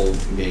asshole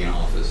being in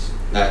office.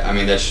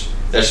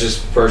 That's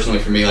just personally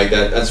for me. Like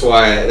that's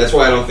why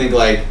I don't think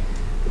like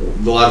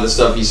a lot of the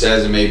stuff he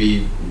says, and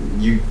maybe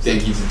you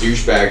think he's a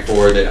douchebag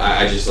for it, that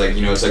I just like,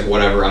 it's like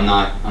whatever. I'm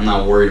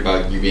not worried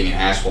about you being an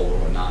asshole or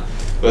whatnot.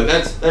 But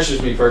that's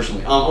just me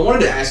personally. I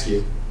wanted to ask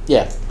you.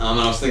 Yeah.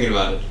 And I was thinking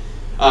about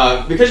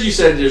it. Because you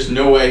said there's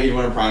no way he'd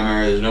win a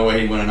primary, there's no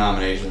way he'd win a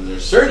nomination,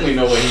 there's certainly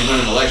no way he'd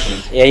win an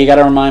election. Yeah, you got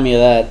to remind me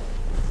of that.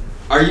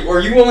 Are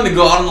you willing to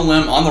go out on the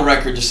limb, on the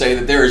record, to say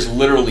that there is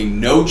literally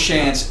no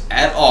chance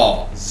at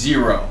all,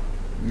 zero,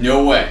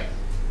 no way,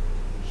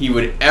 he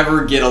would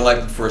ever get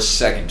elected for a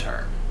second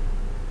term?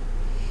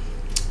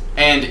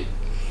 And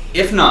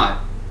if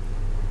not,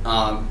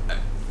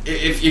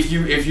 if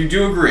you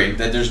do agree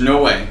that there's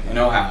no way and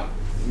no how,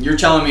 you're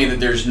telling me that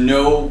there's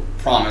no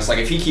promise. Like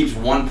if he keeps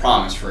one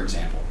promise, for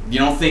example, you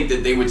don't think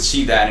that they would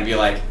see that and be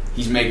like,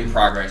 he's making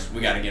progress,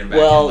 we got to get him back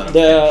and let him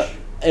finish?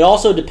 It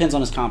also depends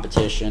on his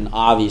competition,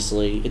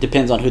 obviously. It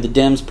depends on who the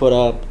Dems put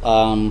up.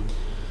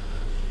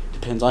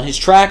 Depends on his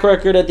track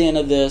record at the end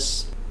of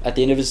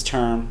his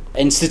term.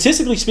 And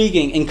statistically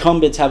speaking,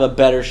 incumbents have a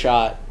better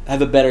shot,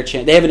 have a better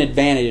chance. They have an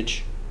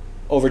advantage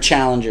over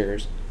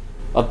challengers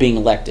of being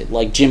elected.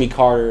 Like Jimmy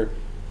Carter,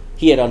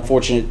 he had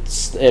unfortunate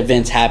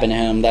events happen to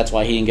him. That's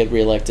why he didn't get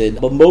reelected.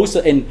 But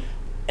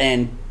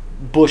and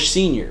Bush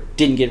Sr.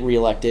 didn't get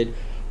reelected.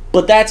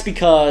 But that's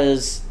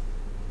because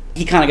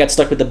he kind of got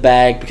stuck with the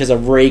bag because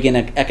of Reagan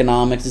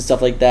economics and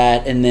stuff like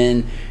that, and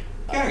then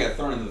kind of got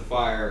thrown into the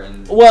fire.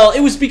 And well,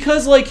 it was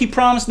because like he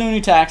promised no new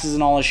taxes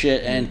and all this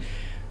shit, and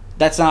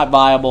that's not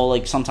viable.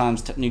 Like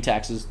sometimes new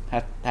taxes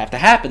have to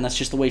happen. That's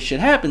just the way shit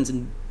happens,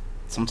 and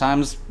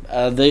sometimes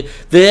the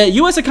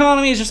U.S.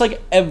 economy is just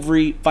like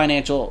every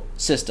financial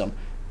system.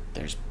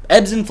 There's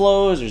ebbs and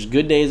flows. There's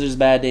good days. There's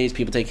bad days.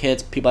 People take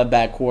hits. People have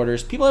bad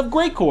quarters. People have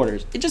great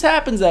quarters. It just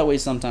happens that way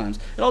sometimes.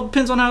 It all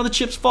depends on how the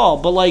chips fall.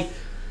 But like.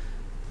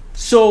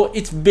 So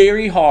it's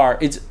very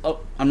hard.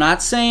 I'm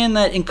not saying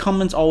that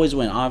incumbents always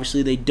win.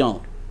 Obviously they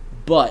don't.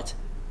 But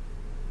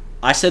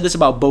I said this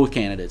about both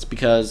candidates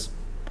because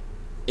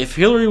if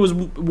Hillary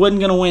wasn't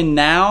going to win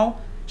now,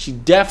 she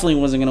definitely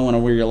wasn't going to win a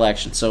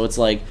re-election. So it's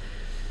like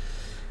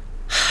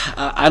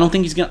I don't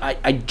think he's going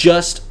to. I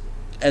just,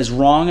 as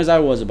wrong as I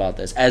was about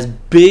this, as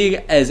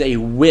big as a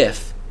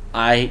whiff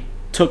I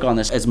took on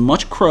this, as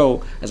much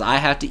crow as I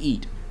have to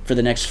eat for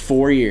the next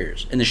 4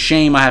 years, and the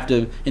shame I have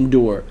to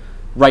endure,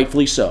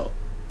 rightfully so,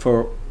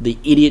 for the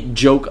idiot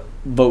joke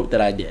vote that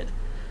I did.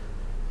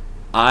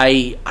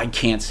 I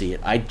can't see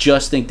it. I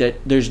just think that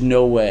there's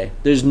no way.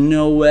 There's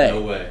no way.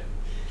 No way.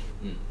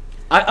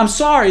 I'm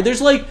sorry.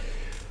 There's like,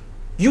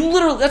 you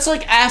literally, that's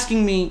like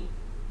asking me,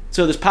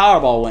 so this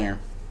Powerball winner,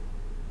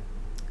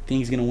 think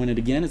he's going to win it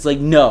again? It's like,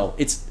 no.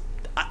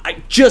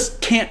 I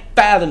just can't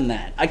fathom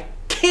that. I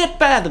can't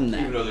fathom that.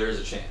 Even though there is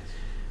a chance.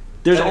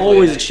 There's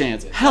always a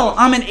chance. Hell,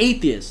 I'm an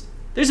atheist.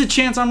 There's a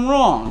chance I'm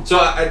wrong. So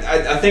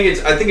I think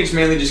it's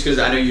mainly just because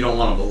I know you don't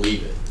want to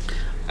believe it.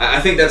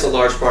 I think that's a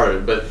large part of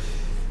it. But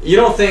you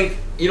don't think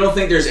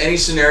there's any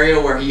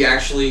scenario where he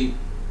actually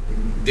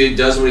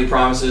does what he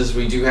promises?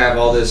 We do have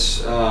all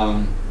this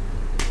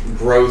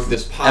growth,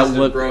 this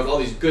positive growth, all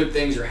these good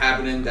things are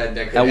happening that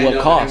could end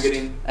up him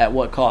getting. At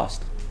what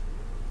cost?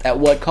 At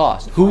what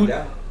cost?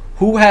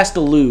 Who has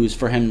to lose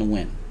for him to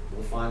win?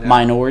 We'll find out.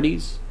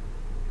 Minorities?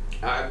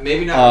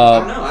 Maybe not.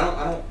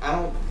 I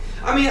don't know.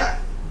 I mean,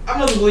 I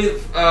must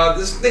believe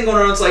this thing going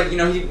on. It's like,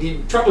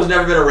 Trump was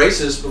never been a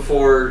racist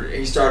before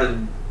he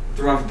started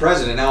to run for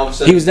president. Now all of a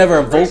sudden he was never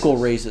a vocal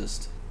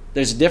racist.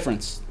 There's a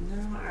difference.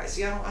 No,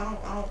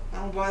 I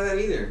don't buy that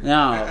either. No,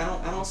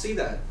 I don't see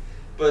that.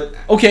 But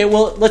okay,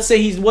 well, let's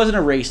say he wasn't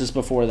a racist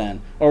before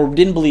then, or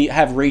didn't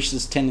have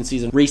racist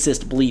tendencies and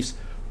racist beliefs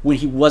when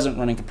he wasn't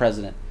running for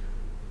president.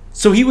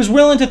 So he was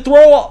willing to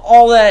throw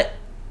all that.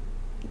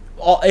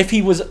 If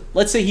he was,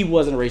 let's say he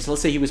wasn't a racist,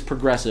 let's say he was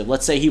progressive,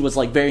 let's say he was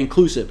like very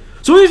inclusive.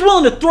 So he was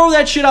willing to throw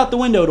that shit out the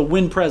window to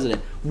win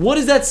president. What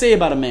does that say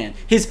about a man?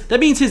 That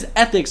means his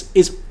ethics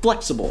is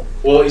flexible.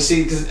 Well, you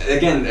see, because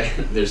again,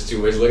 there's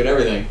two ways to look at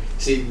everything.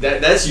 See,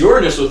 that's your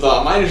initial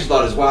thought. My initial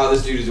thought is, wow,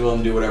 this dude is willing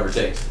to do whatever it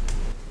takes.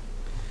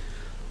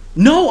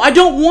 No, I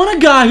don't want a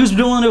guy who's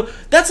willing to...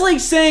 That's like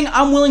saying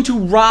I'm willing to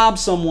rob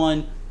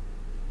someone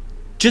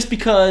just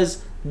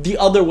because the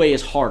other way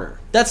is harder.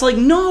 That's like,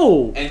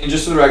 no. And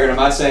just for the record, I'm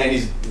not saying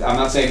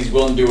he's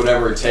willing to do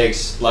whatever it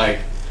takes. Like,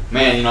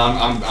 man, you know,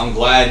 I'm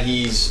glad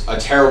he's a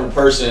terrible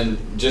person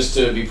just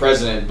to be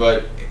president,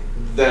 but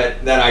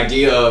that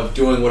idea of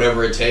doing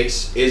whatever it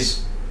takes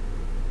is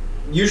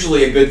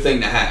usually a good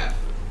thing to have.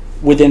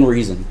 Within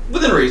reason.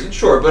 Within reason,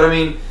 sure, but I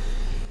mean...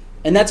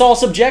 And that's all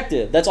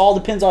subjective. That's all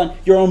depends on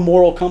your own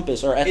moral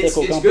compass or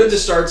ethical compass. It's good to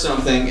start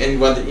something, and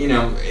whether, you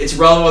know, it's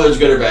relevant whether it's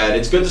good or bad.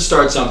 It's good to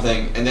start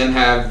something and then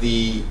have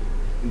the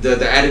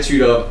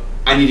attitude of,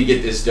 I need to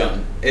get this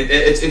done.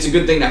 It's a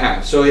good thing to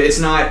have. So it's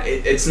not.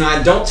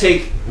 Don't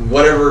take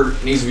whatever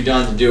needs to be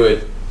done to do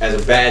it as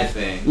a bad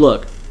thing.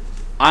 Look,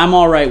 I'm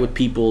all right with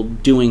people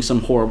doing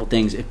some horrible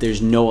things if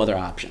there's no other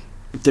option.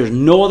 If there's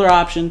no other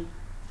option,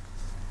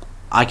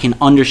 I can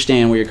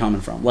understand where you're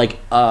coming from. Like,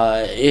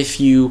 if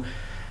you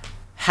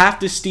have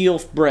to steal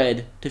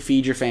bread to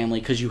feed your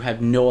family because you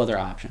have no other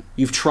option.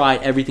 You've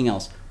tried everything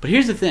else. But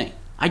here's the thing.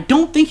 I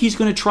don't think he's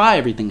going to try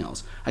everything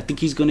else. I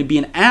think he's going to be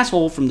an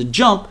asshole from the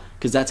jump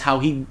because that's how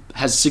he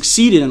has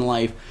succeeded in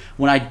life,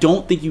 when I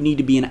don't think you need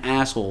to be an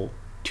asshole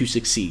to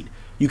succeed.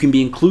 You can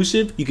be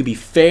inclusive. You can be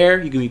fair.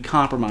 You can be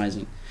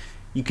compromising.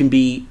 You can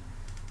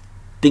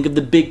think of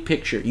the big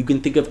picture. You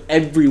can think of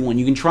everyone.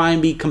 You can try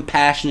and be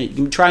compassionate. You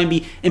can try and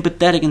be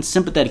empathetic and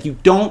sympathetic. You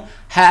don't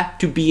have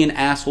to be an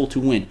asshole to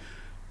win.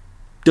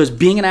 Does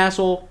being an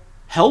asshole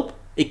help?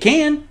 It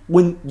can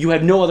when you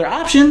have no other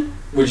option.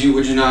 Would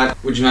you not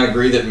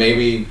agree that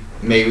maybe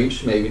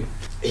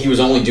he was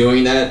only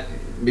doing that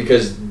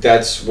because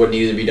that's what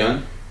needed to be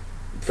done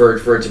for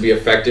it to be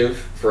effective,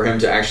 for him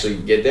to actually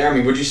get there? I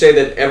mean, would you say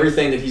that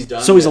everything that he's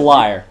done... So he's a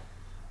liar.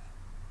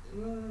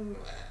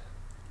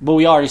 But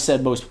we already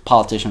said most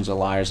politicians are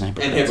liars and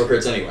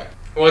hypocrites anyway.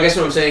 Well, I guess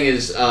what I'm saying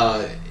is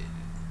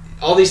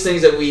all these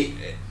things that we...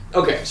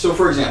 Okay, so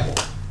for example...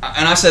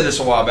 And I said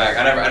this a while back.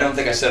 I don't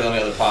think I said it on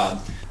the other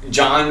pod.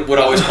 John would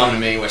always come to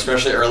me,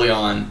 especially early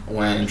on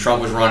when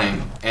Trump was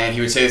running, and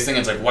he would say this thing.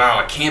 It's like, wow,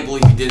 I can't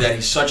believe he did that.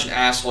 He's such an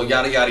asshole,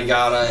 yada yada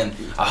yada, and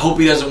I hope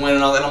he doesn't win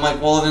and all that. And I'm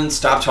like, well, then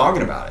stop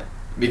talking about it,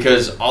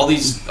 because all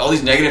these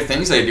negative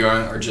things they're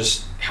doing are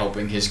just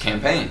helping his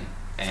campaign,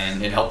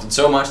 and it helped it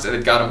so much that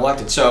it got him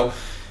elected. So,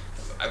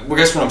 I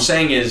guess what I'm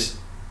saying is,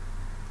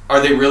 are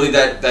they really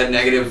that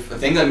negative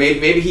thing? That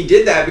maybe he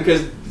did that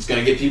because it's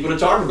going to get people to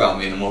talk about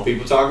me, and the more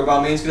people talk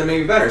about me, it's going to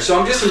make me better. So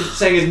I'm just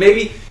saying is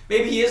maybe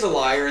he is a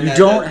liar. You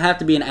don't have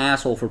to be an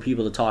asshole for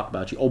people to talk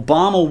about you.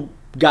 Obama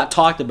got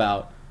talked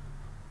about,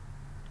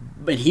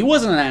 but he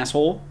wasn't an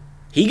asshole.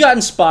 He got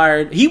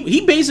inspired.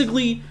 He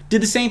basically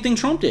did the same thing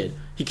Trump did.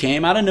 He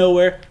came out of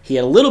nowhere. He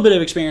had a little bit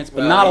of experience,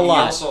 but not a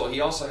lot.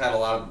 He also had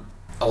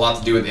a lot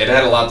to do with it.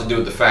 Had a lot to do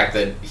with the fact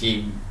that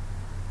he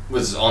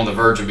was on the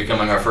verge of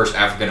becoming our first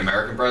African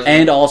American president.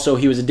 And also,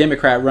 he was a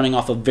Democrat running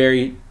off a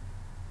very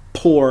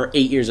poor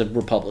 8 years of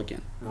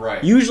Republican.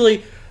 Right. Usually,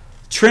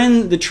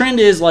 the trend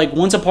is like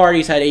once a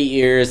party's had 8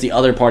 years, the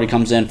other party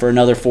comes in for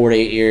another 4 to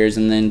 8 years,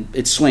 and then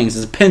it swings.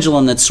 It's a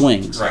pendulum that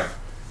swings. Right.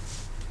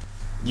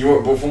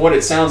 But from what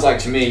it sounds like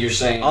to me, you're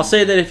saying... I'll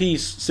say that if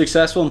he's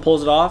successful and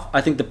pulls it off,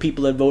 I think the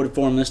people that voted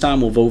for him this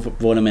time will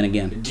vote him in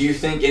again. Do you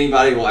think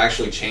anybody will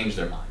actually change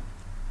their mind?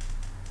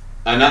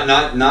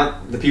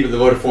 Not the people that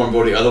voted for him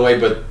vote the other way,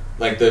 but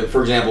like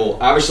for example,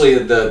 obviously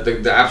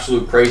the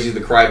absolute crazy,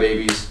 the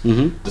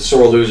crybabies, the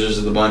sore losers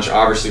of the bunch,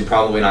 obviously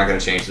probably not going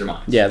to change their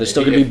minds. Yeah, they're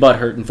still going to be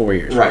butthurt in 4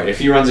 years. Right. If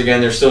he runs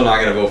again, they're still not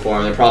going to vote for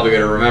him. They're probably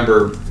going to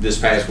remember this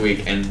past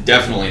week and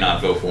definitely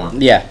not vote for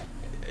him. Yeah.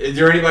 Is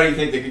there anybody you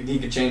think that he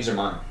could change their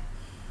mind?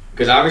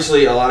 Because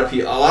obviously a lot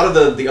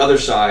of the other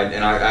side,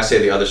 and I say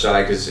the other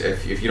side because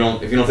if you don't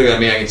think that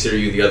me, I consider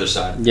you the other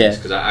side. Yeah.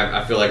 Because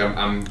I feel like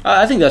I'm.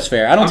 I think that's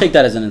fair. I don't take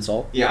that as an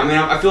insult. Yeah, I mean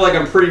I feel like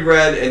I'm pretty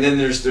red, and then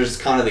there's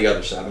kind of the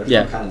other side.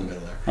 I'm kind of in the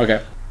middle there.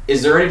 Okay.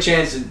 Is there any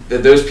chance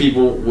that those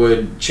people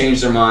would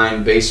change their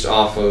mind based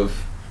off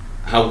of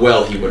how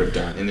well he would have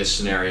done in this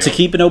scenario? To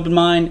keep an open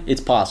mind,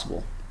 it's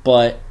possible,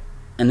 but,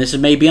 and this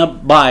is maybe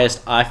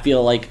biased, I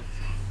feel like.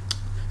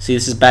 See,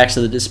 this is back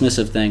to the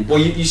dismissive thing. Well,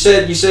 you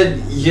said he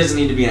doesn't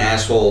need to be an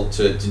asshole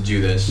to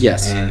do this.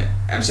 Yes. And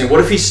I'm saying, what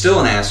if he's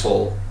still an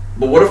asshole?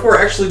 But what if we're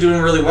actually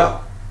doing really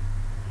well?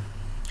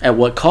 At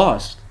what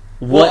cost?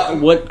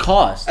 What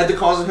cost? At the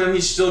cost of him,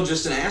 he's still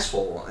just an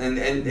asshole.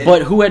 And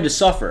but who had to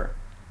suffer?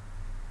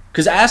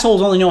 Because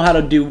assholes only know how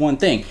to do one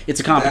thing. It's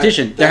a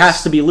competition. There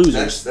has to be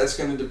losers. That's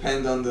going to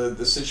depend on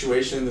the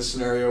situation, the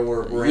scenario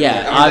we're in.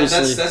 Yeah,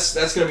 obviously.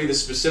 That's going to be the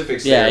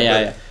specifics yeah,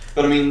 there. Yeah.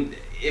 But I mean...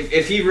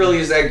 If he really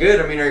is that good,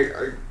 I mean,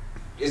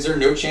 is there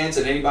no chance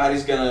that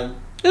anybody's gonna?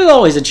 There's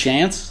always a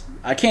chance.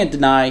 I can't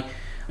deny.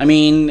 I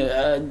mean,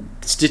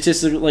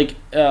 statistically,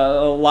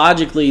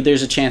 logically,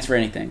 there's a chance for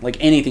anything. Like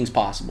anything's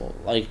possible.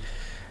 Like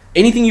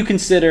anything you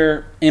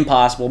consider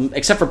impossible,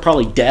 except for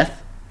probably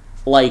death.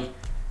 Like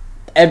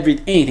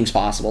anything's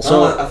possible.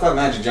 So I thought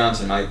Magic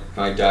Johnson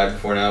might die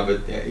before now,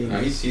 but you know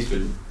he's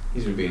been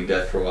beating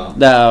death for a while.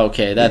 No,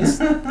 okay, that's.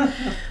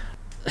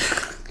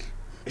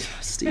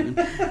 Steven.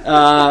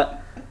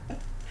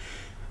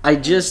 I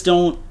just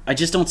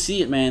don't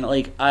see it, man.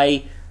 Like,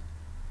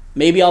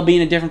 maybe I'll be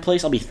in a different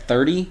place. I'll be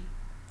 30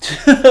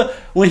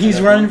 when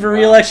he's running for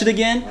re-election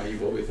again. You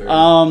will be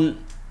 30.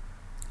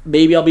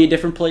 Maybe I'll be a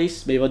different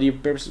place. Maybe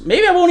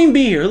I won't even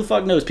be here. Who the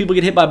fuck knows? People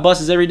get hit by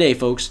buses every day,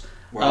 folks.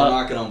 We're all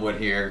knocking on wood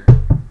here.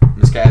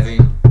 Miss Kathy,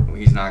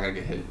 he's not gonna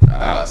get hit by a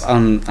bus.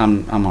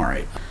 I'm all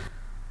right.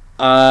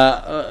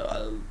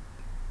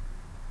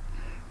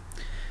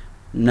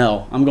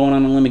 No, I'm going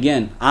on a limb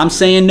again. I'm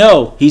saying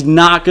no. He's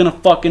not gonna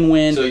fucking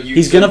win.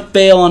 He's gonna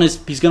fail on his.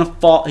 He's gonna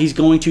fall. He's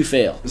going to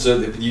fail. So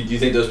you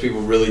think those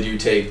people really do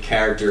take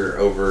character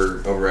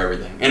over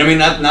everything? And I mean,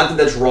 not that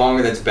that's wrong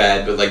or that's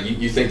bad, but like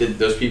you think that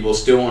those people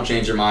still won't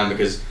change their mind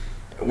because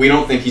we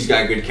don't think he's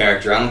got good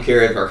character. I don't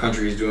care if our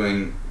country is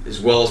doing as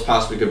well as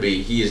possibly could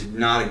be. He is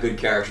not a good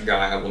character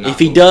guy. I will not. If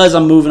he does,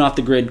 I'm moving off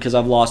the grid because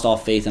I've lost all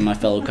faith in my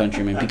fellow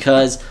countrymen.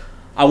 Because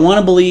I want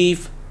to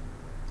believe.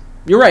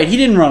 You're right. He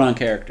didn't run on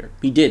character.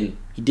 He didn't.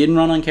 He didn't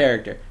run on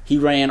character. He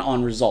ran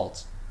on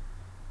results.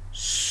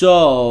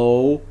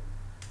 So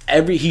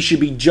he should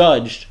be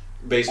judged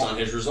based on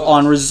his results.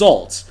 On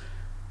results.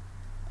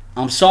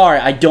 I'm sorry,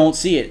 I don't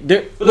see it.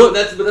 But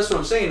that's what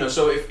I'm saying though.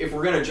 So if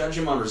we're gonna judge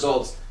him on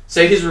results,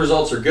 say his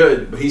results are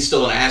good, but he's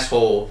still an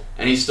asshole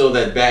and he's still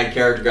that bad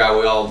character guy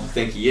we all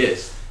think he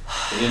is.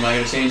 And am I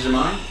gonna change their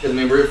mind? Because I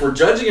mean, if we're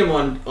judging him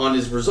on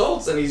his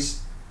results and he's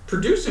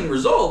producing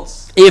results.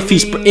 If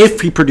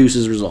he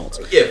produces results.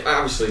 If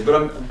obviously,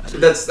 but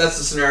that's the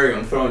scenario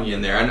I'm throwing you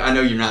in there. I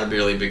know you're not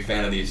really a big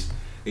fan of these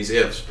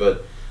ifs,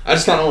 but I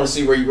just kind of want to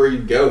see where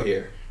you'd go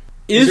here.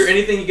 Is there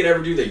anything he could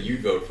ever do that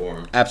you'd vote for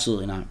him?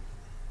 Absolutely not.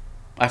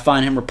 I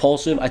find him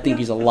repulsive. I think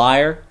he's a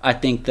liar. I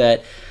think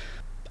that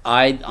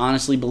I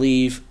honestly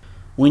believe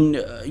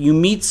when you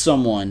meet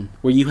someone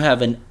where you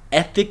have an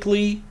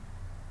ethically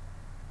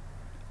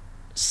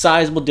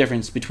sizable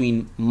difference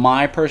between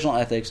my personal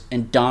ethics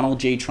and Donald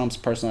J. Trump's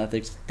personal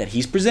ethics that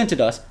he's presented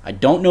us. I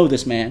don't know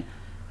this man.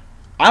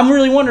 I'm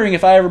really wondering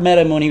if I ever met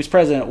him when he was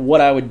president,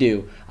 what I would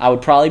do. I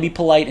would probably be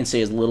polite and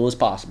say as little as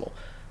possible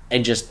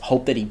and just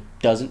hope that he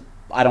doesn't.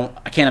 I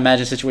can't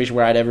imagine a situation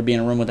where I'd ever be in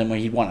a room with him where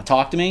he'd want to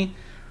talk to me.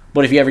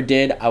 But if he ever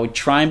did, I would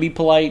try and be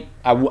polite.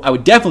 I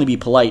would definitely be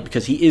polite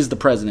because he is the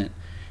president.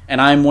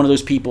 And I'm one of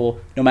those people,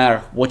 no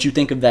matter what you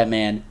think of that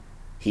man,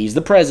 he's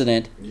the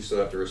president. You still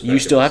have to respect him. You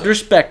still have to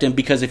respect him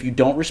because if you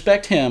don't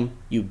respect him,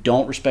 you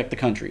don't respect the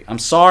country. I'm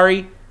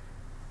sorry.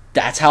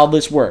 That's how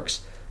this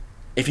works.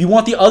 If you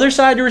want the other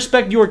side to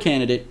respect your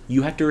candidate,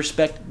 you have to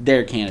respect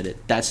their candidate.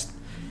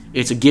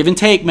 It's a give and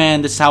take,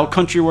 man. That's how a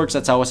country works.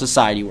 That's how a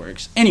society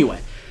works. Anyway,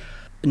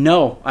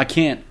 no, I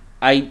can't.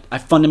 I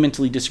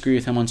fundamentally disagree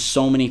with him on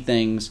so many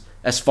things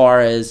as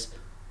far as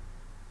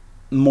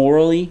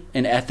morally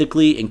and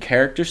ethically and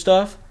character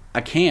stuff.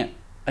 I can't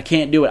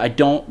do it. I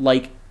don't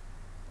like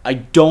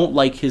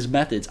his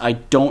methods. I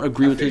don't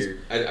agree with his.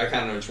 I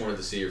kind of just wanted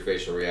to see your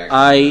facial reaction.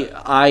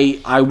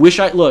 I wish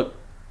look.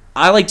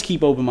 I like to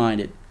keep open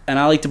minded, and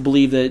I like to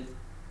believe that.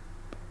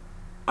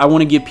 I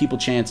want to give people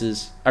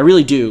chances. I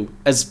really do.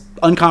 As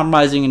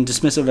uncompromising and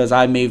dismissive as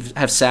I may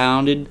have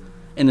sounded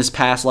in this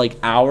past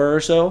hour or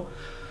so,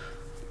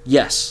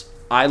 yes,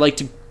 I like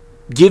to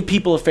give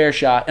people a fair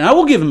shot, and I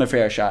will give him a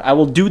fair shot. I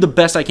will do the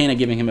best I can at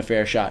giving him a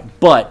fair shot,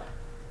 but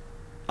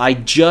I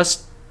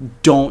just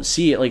don't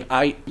see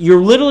it.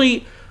 You're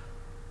literally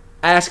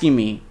asking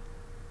me,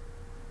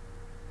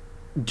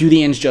 do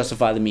the ends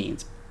justify the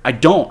means? I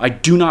don't. I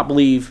do not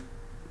believe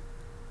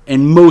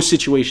in most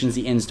situations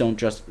the ends don't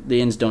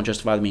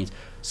justify the means.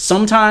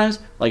 Sometimes,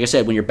 like I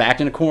said, when you're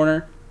backed in a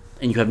corner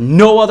and you have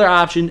no other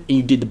option and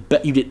you did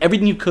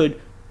everything you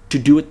could to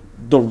do it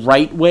the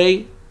right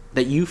way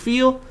that you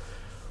feel,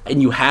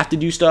 and you have to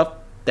do stuff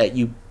that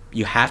you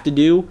have to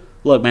do.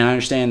 Look, man, I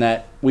understand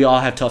that we all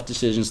have tough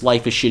decisions.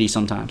 Life is shitty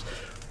sometimes.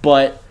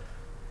 But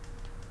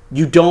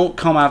you don't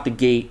come out the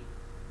gate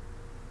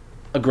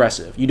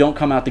aggressive. You don't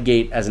come out the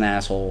gate as an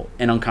asshole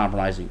and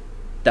uncompromising.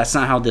 That's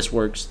not how this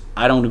works.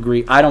 I don't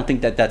agree. I don't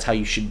think that that's how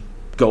you should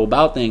go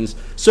about things.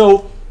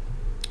 So,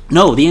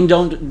 no,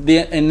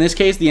 in this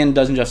case, the end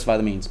doesn't justify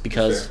the means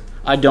because sure.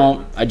 I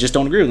just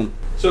don't agree with them.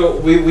 So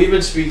we've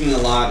been speaking a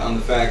lot on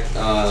the fact,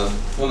 not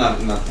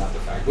the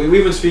fact. We've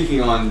been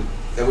speaking on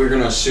that we're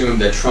going to assume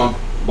that Trump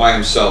by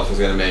himself is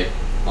going to make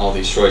all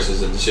these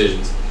choices and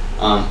decisions.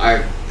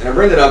 I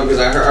bring that up because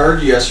I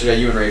heard you yesterday.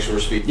 You and Rachel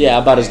were speaking. Yeah,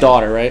 about his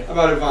daughter, right?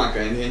 About Ivanka,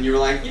 and you were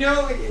like,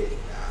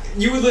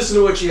 you would listen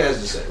to what she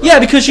has to say. Right? Yeah,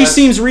 because she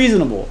seems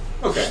reasonable.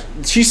 Okay.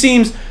 She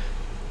seems.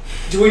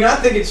 Do we not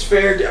think it's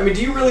fair?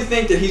 Do you really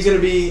think that he's going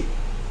to be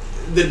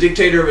the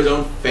dictator of his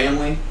own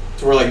family,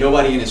 to where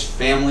nobody in his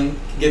family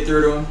can get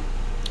through to him?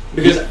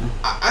 Because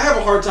I have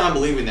a hard time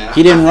believing that.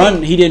 He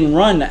didn't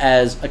run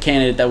as a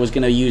candidate that was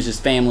going to use his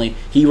family.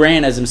 He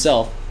ran as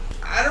himself.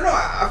 I don't know.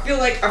 I feel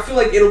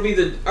like it'll be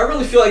I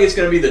really feel like it's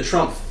going to be the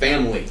Trump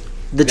family.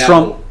 The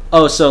Trump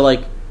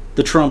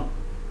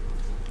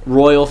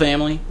royal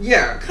family?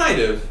 Yeah, kind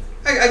of.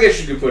 I guess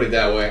you could put it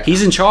that way.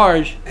 He's in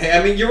charge. Hey,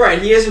 I mean, you're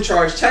right. He is in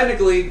charge.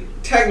 Technically,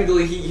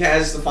 he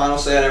has the final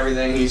say on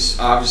everything. He's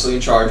obviously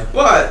in charge.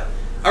 But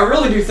I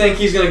really do think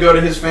he's going to go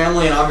to his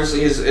family and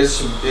obviously his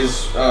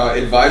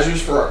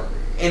advisors for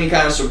any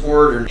kind of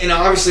support. And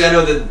obviously, I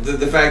know that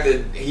the fact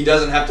that he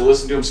doesn't have to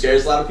listen to him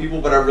scares a lot of people.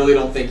 But I really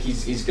don't think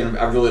he's going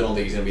to. I really don't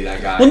think he's going to be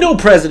that guy. Well, no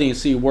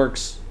presidency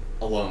works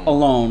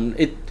alone.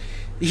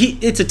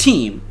 It's a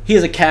team. He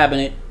has a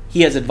cabinet.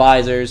 He has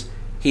advisors.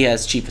 He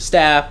has chief of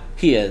staff.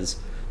 He has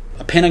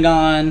a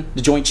Pentagon,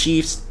 the Joint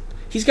Chiefs.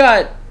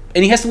 And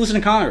he has to listen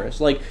to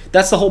Congress. Like,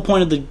 that's the whole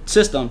point of the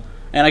system.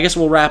 And I guess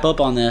we'll wrap up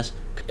on this.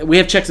 We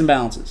have checks and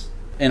balances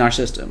in our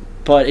system.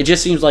 But it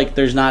just seems like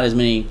there's not as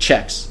many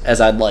checks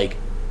as I'd like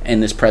in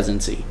this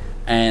presidency.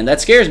 And that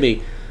scares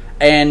me.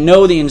 And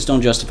no, the ends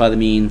don't justify the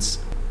means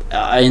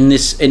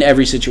in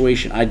every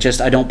situation. I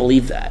don't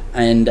believe that.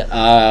 And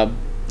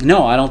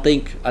no, I don't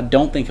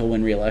think he'll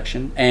win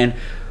re-election. And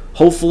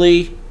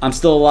hopefully I'm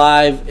still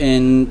alive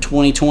in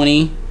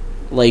 2020,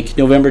 like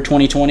November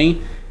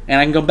 2020, and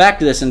I can go back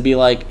to this and be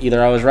like,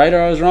 either I was right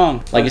or I was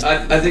wrong. Like,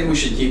 I think we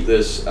should keep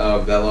this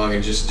that long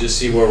and just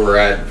see where we're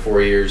at in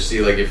 4 years.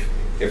 See, like,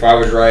 if I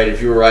was right,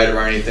 if you were right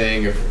about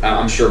anything.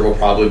 I'm sure we'll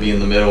probably be in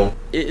the middle.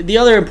 The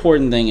other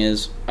important thing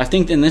is, I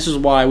think, and this is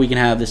why we can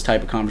have this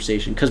type of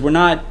conversation, because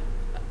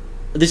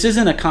this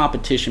isn't a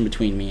competition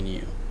between me and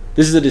you.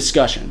 This is a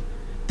discussion.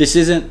 This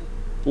isn't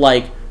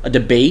like a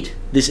debate.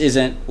 This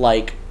isn't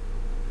like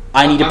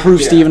I need to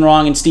prove Steven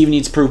wrong and Steven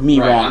needs to prove me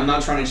wrong. I'm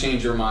not trying to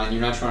change your mind.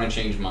 You're not trying to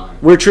change mine.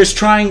 We're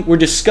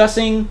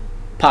discussing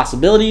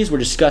possibilities. We're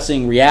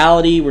discussing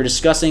reality. We're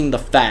discussing the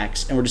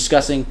facts. And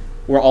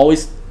we're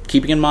always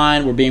keeping in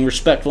mind, we're being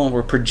respectful, and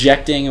we're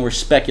projecting, and we're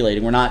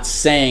speculating. We're not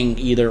saying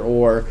either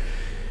or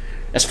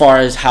as far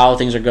as how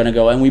things are going to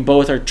go. And we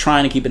both are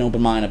trying to keep an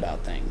open mind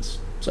about things.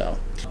 So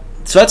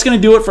that's going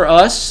to do it for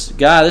us.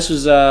 God, this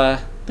was,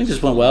 I think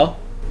this went well.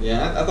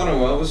 Yeah, I thought it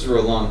was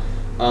real long.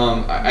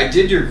 I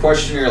did your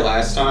questionnaire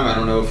last time. I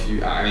don't know if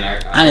you.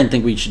 I didn't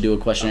think we should do a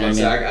questionnaire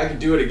again. I could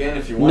do it again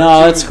if you want.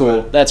 No, that's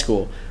cool. That's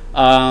cool.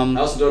 I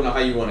also don't know how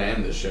you want to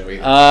end this show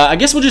either. I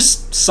guess we'll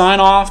just sign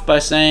off by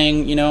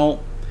saying,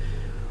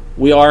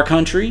 we are a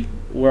country.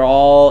 We're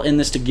all in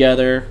this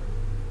together.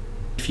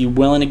 If you're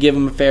willing to give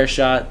them a fair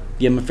shot,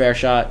 give them a fair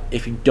shot.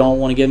 If you don't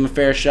want to give them a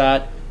fair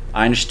shot,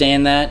 I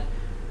understand that.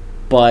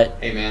 But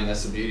hey, man,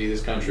 that's the beauty of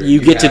this country.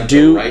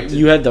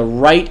 You have the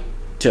right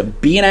to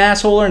be an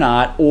asshole or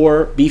not,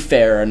 or be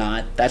fair or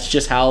not. That's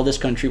just how this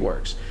country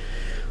works.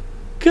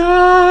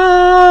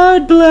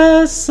 God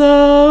bless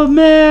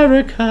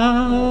America.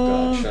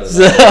 Oh, God,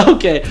 shut it up.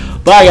 Okay,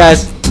 bye,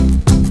 guys.